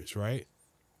covers, right?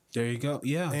 There you go.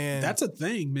 Yeah. And that's a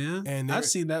thing, man. And I've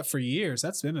seen that for years.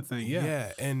 That's been a thing. Yeah.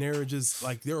 Yeah. And they were just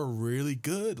like, they were really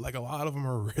good. Like a lot of them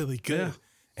are really good.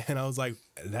 Yeah. And I was like,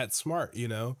 that's smart,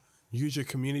 use your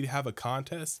community, have a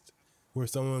contest where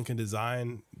someone can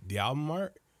design the album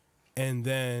art and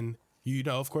then,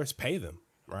 of course, pay them,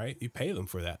 right? You pay them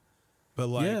for that. But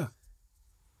like,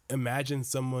 imagine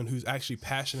someone who's actually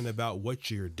passionate about what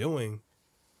you're doing,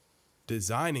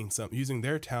 designing something, using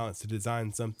their talents to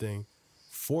design something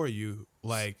for you.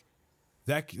 Like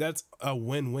that's a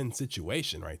win-win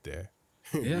situation right there.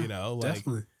 Yeah,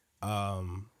 definitely.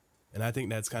 And I think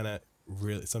that's kind of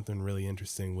really something really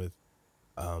interesting with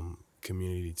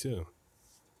community too.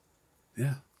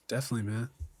 Yeah, definitely, man.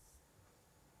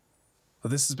 Well,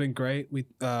 this has been great. We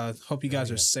hope you guys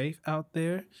are safe out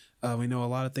there. We know a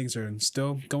lot of things are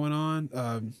still going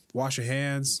on. Wash your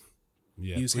hands.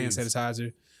 Yeah, use hand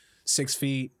sanitizer. 6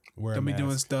 feet. Don't be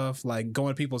doing stuff like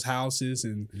going to people's houses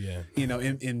and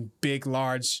in big,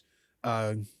 large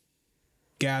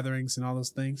gatherings and all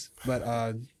those things.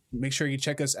 But make sure you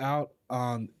check us out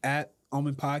at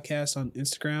Omen Podcast on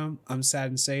Instagram. I'm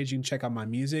Sad and Sage. You can check out my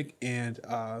music and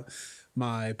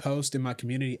my post in my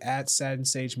community at Sad and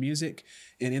Sage Music.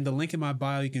 And in the link in my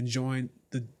bio, you can join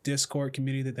the Discord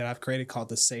community that I've created called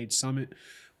the Sage Summit,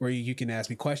 where you can ask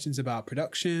me questions about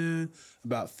production,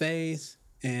 about faith,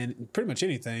 and pretty much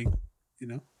anything,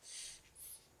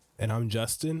 And I'm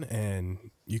Justin,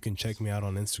 and you can check me out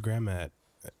on Instagram at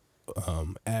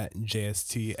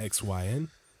JSTXYN.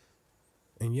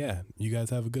 And yeah, you guys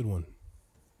have a good one.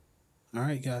 All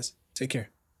right, guys. Take care.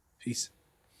 Peace.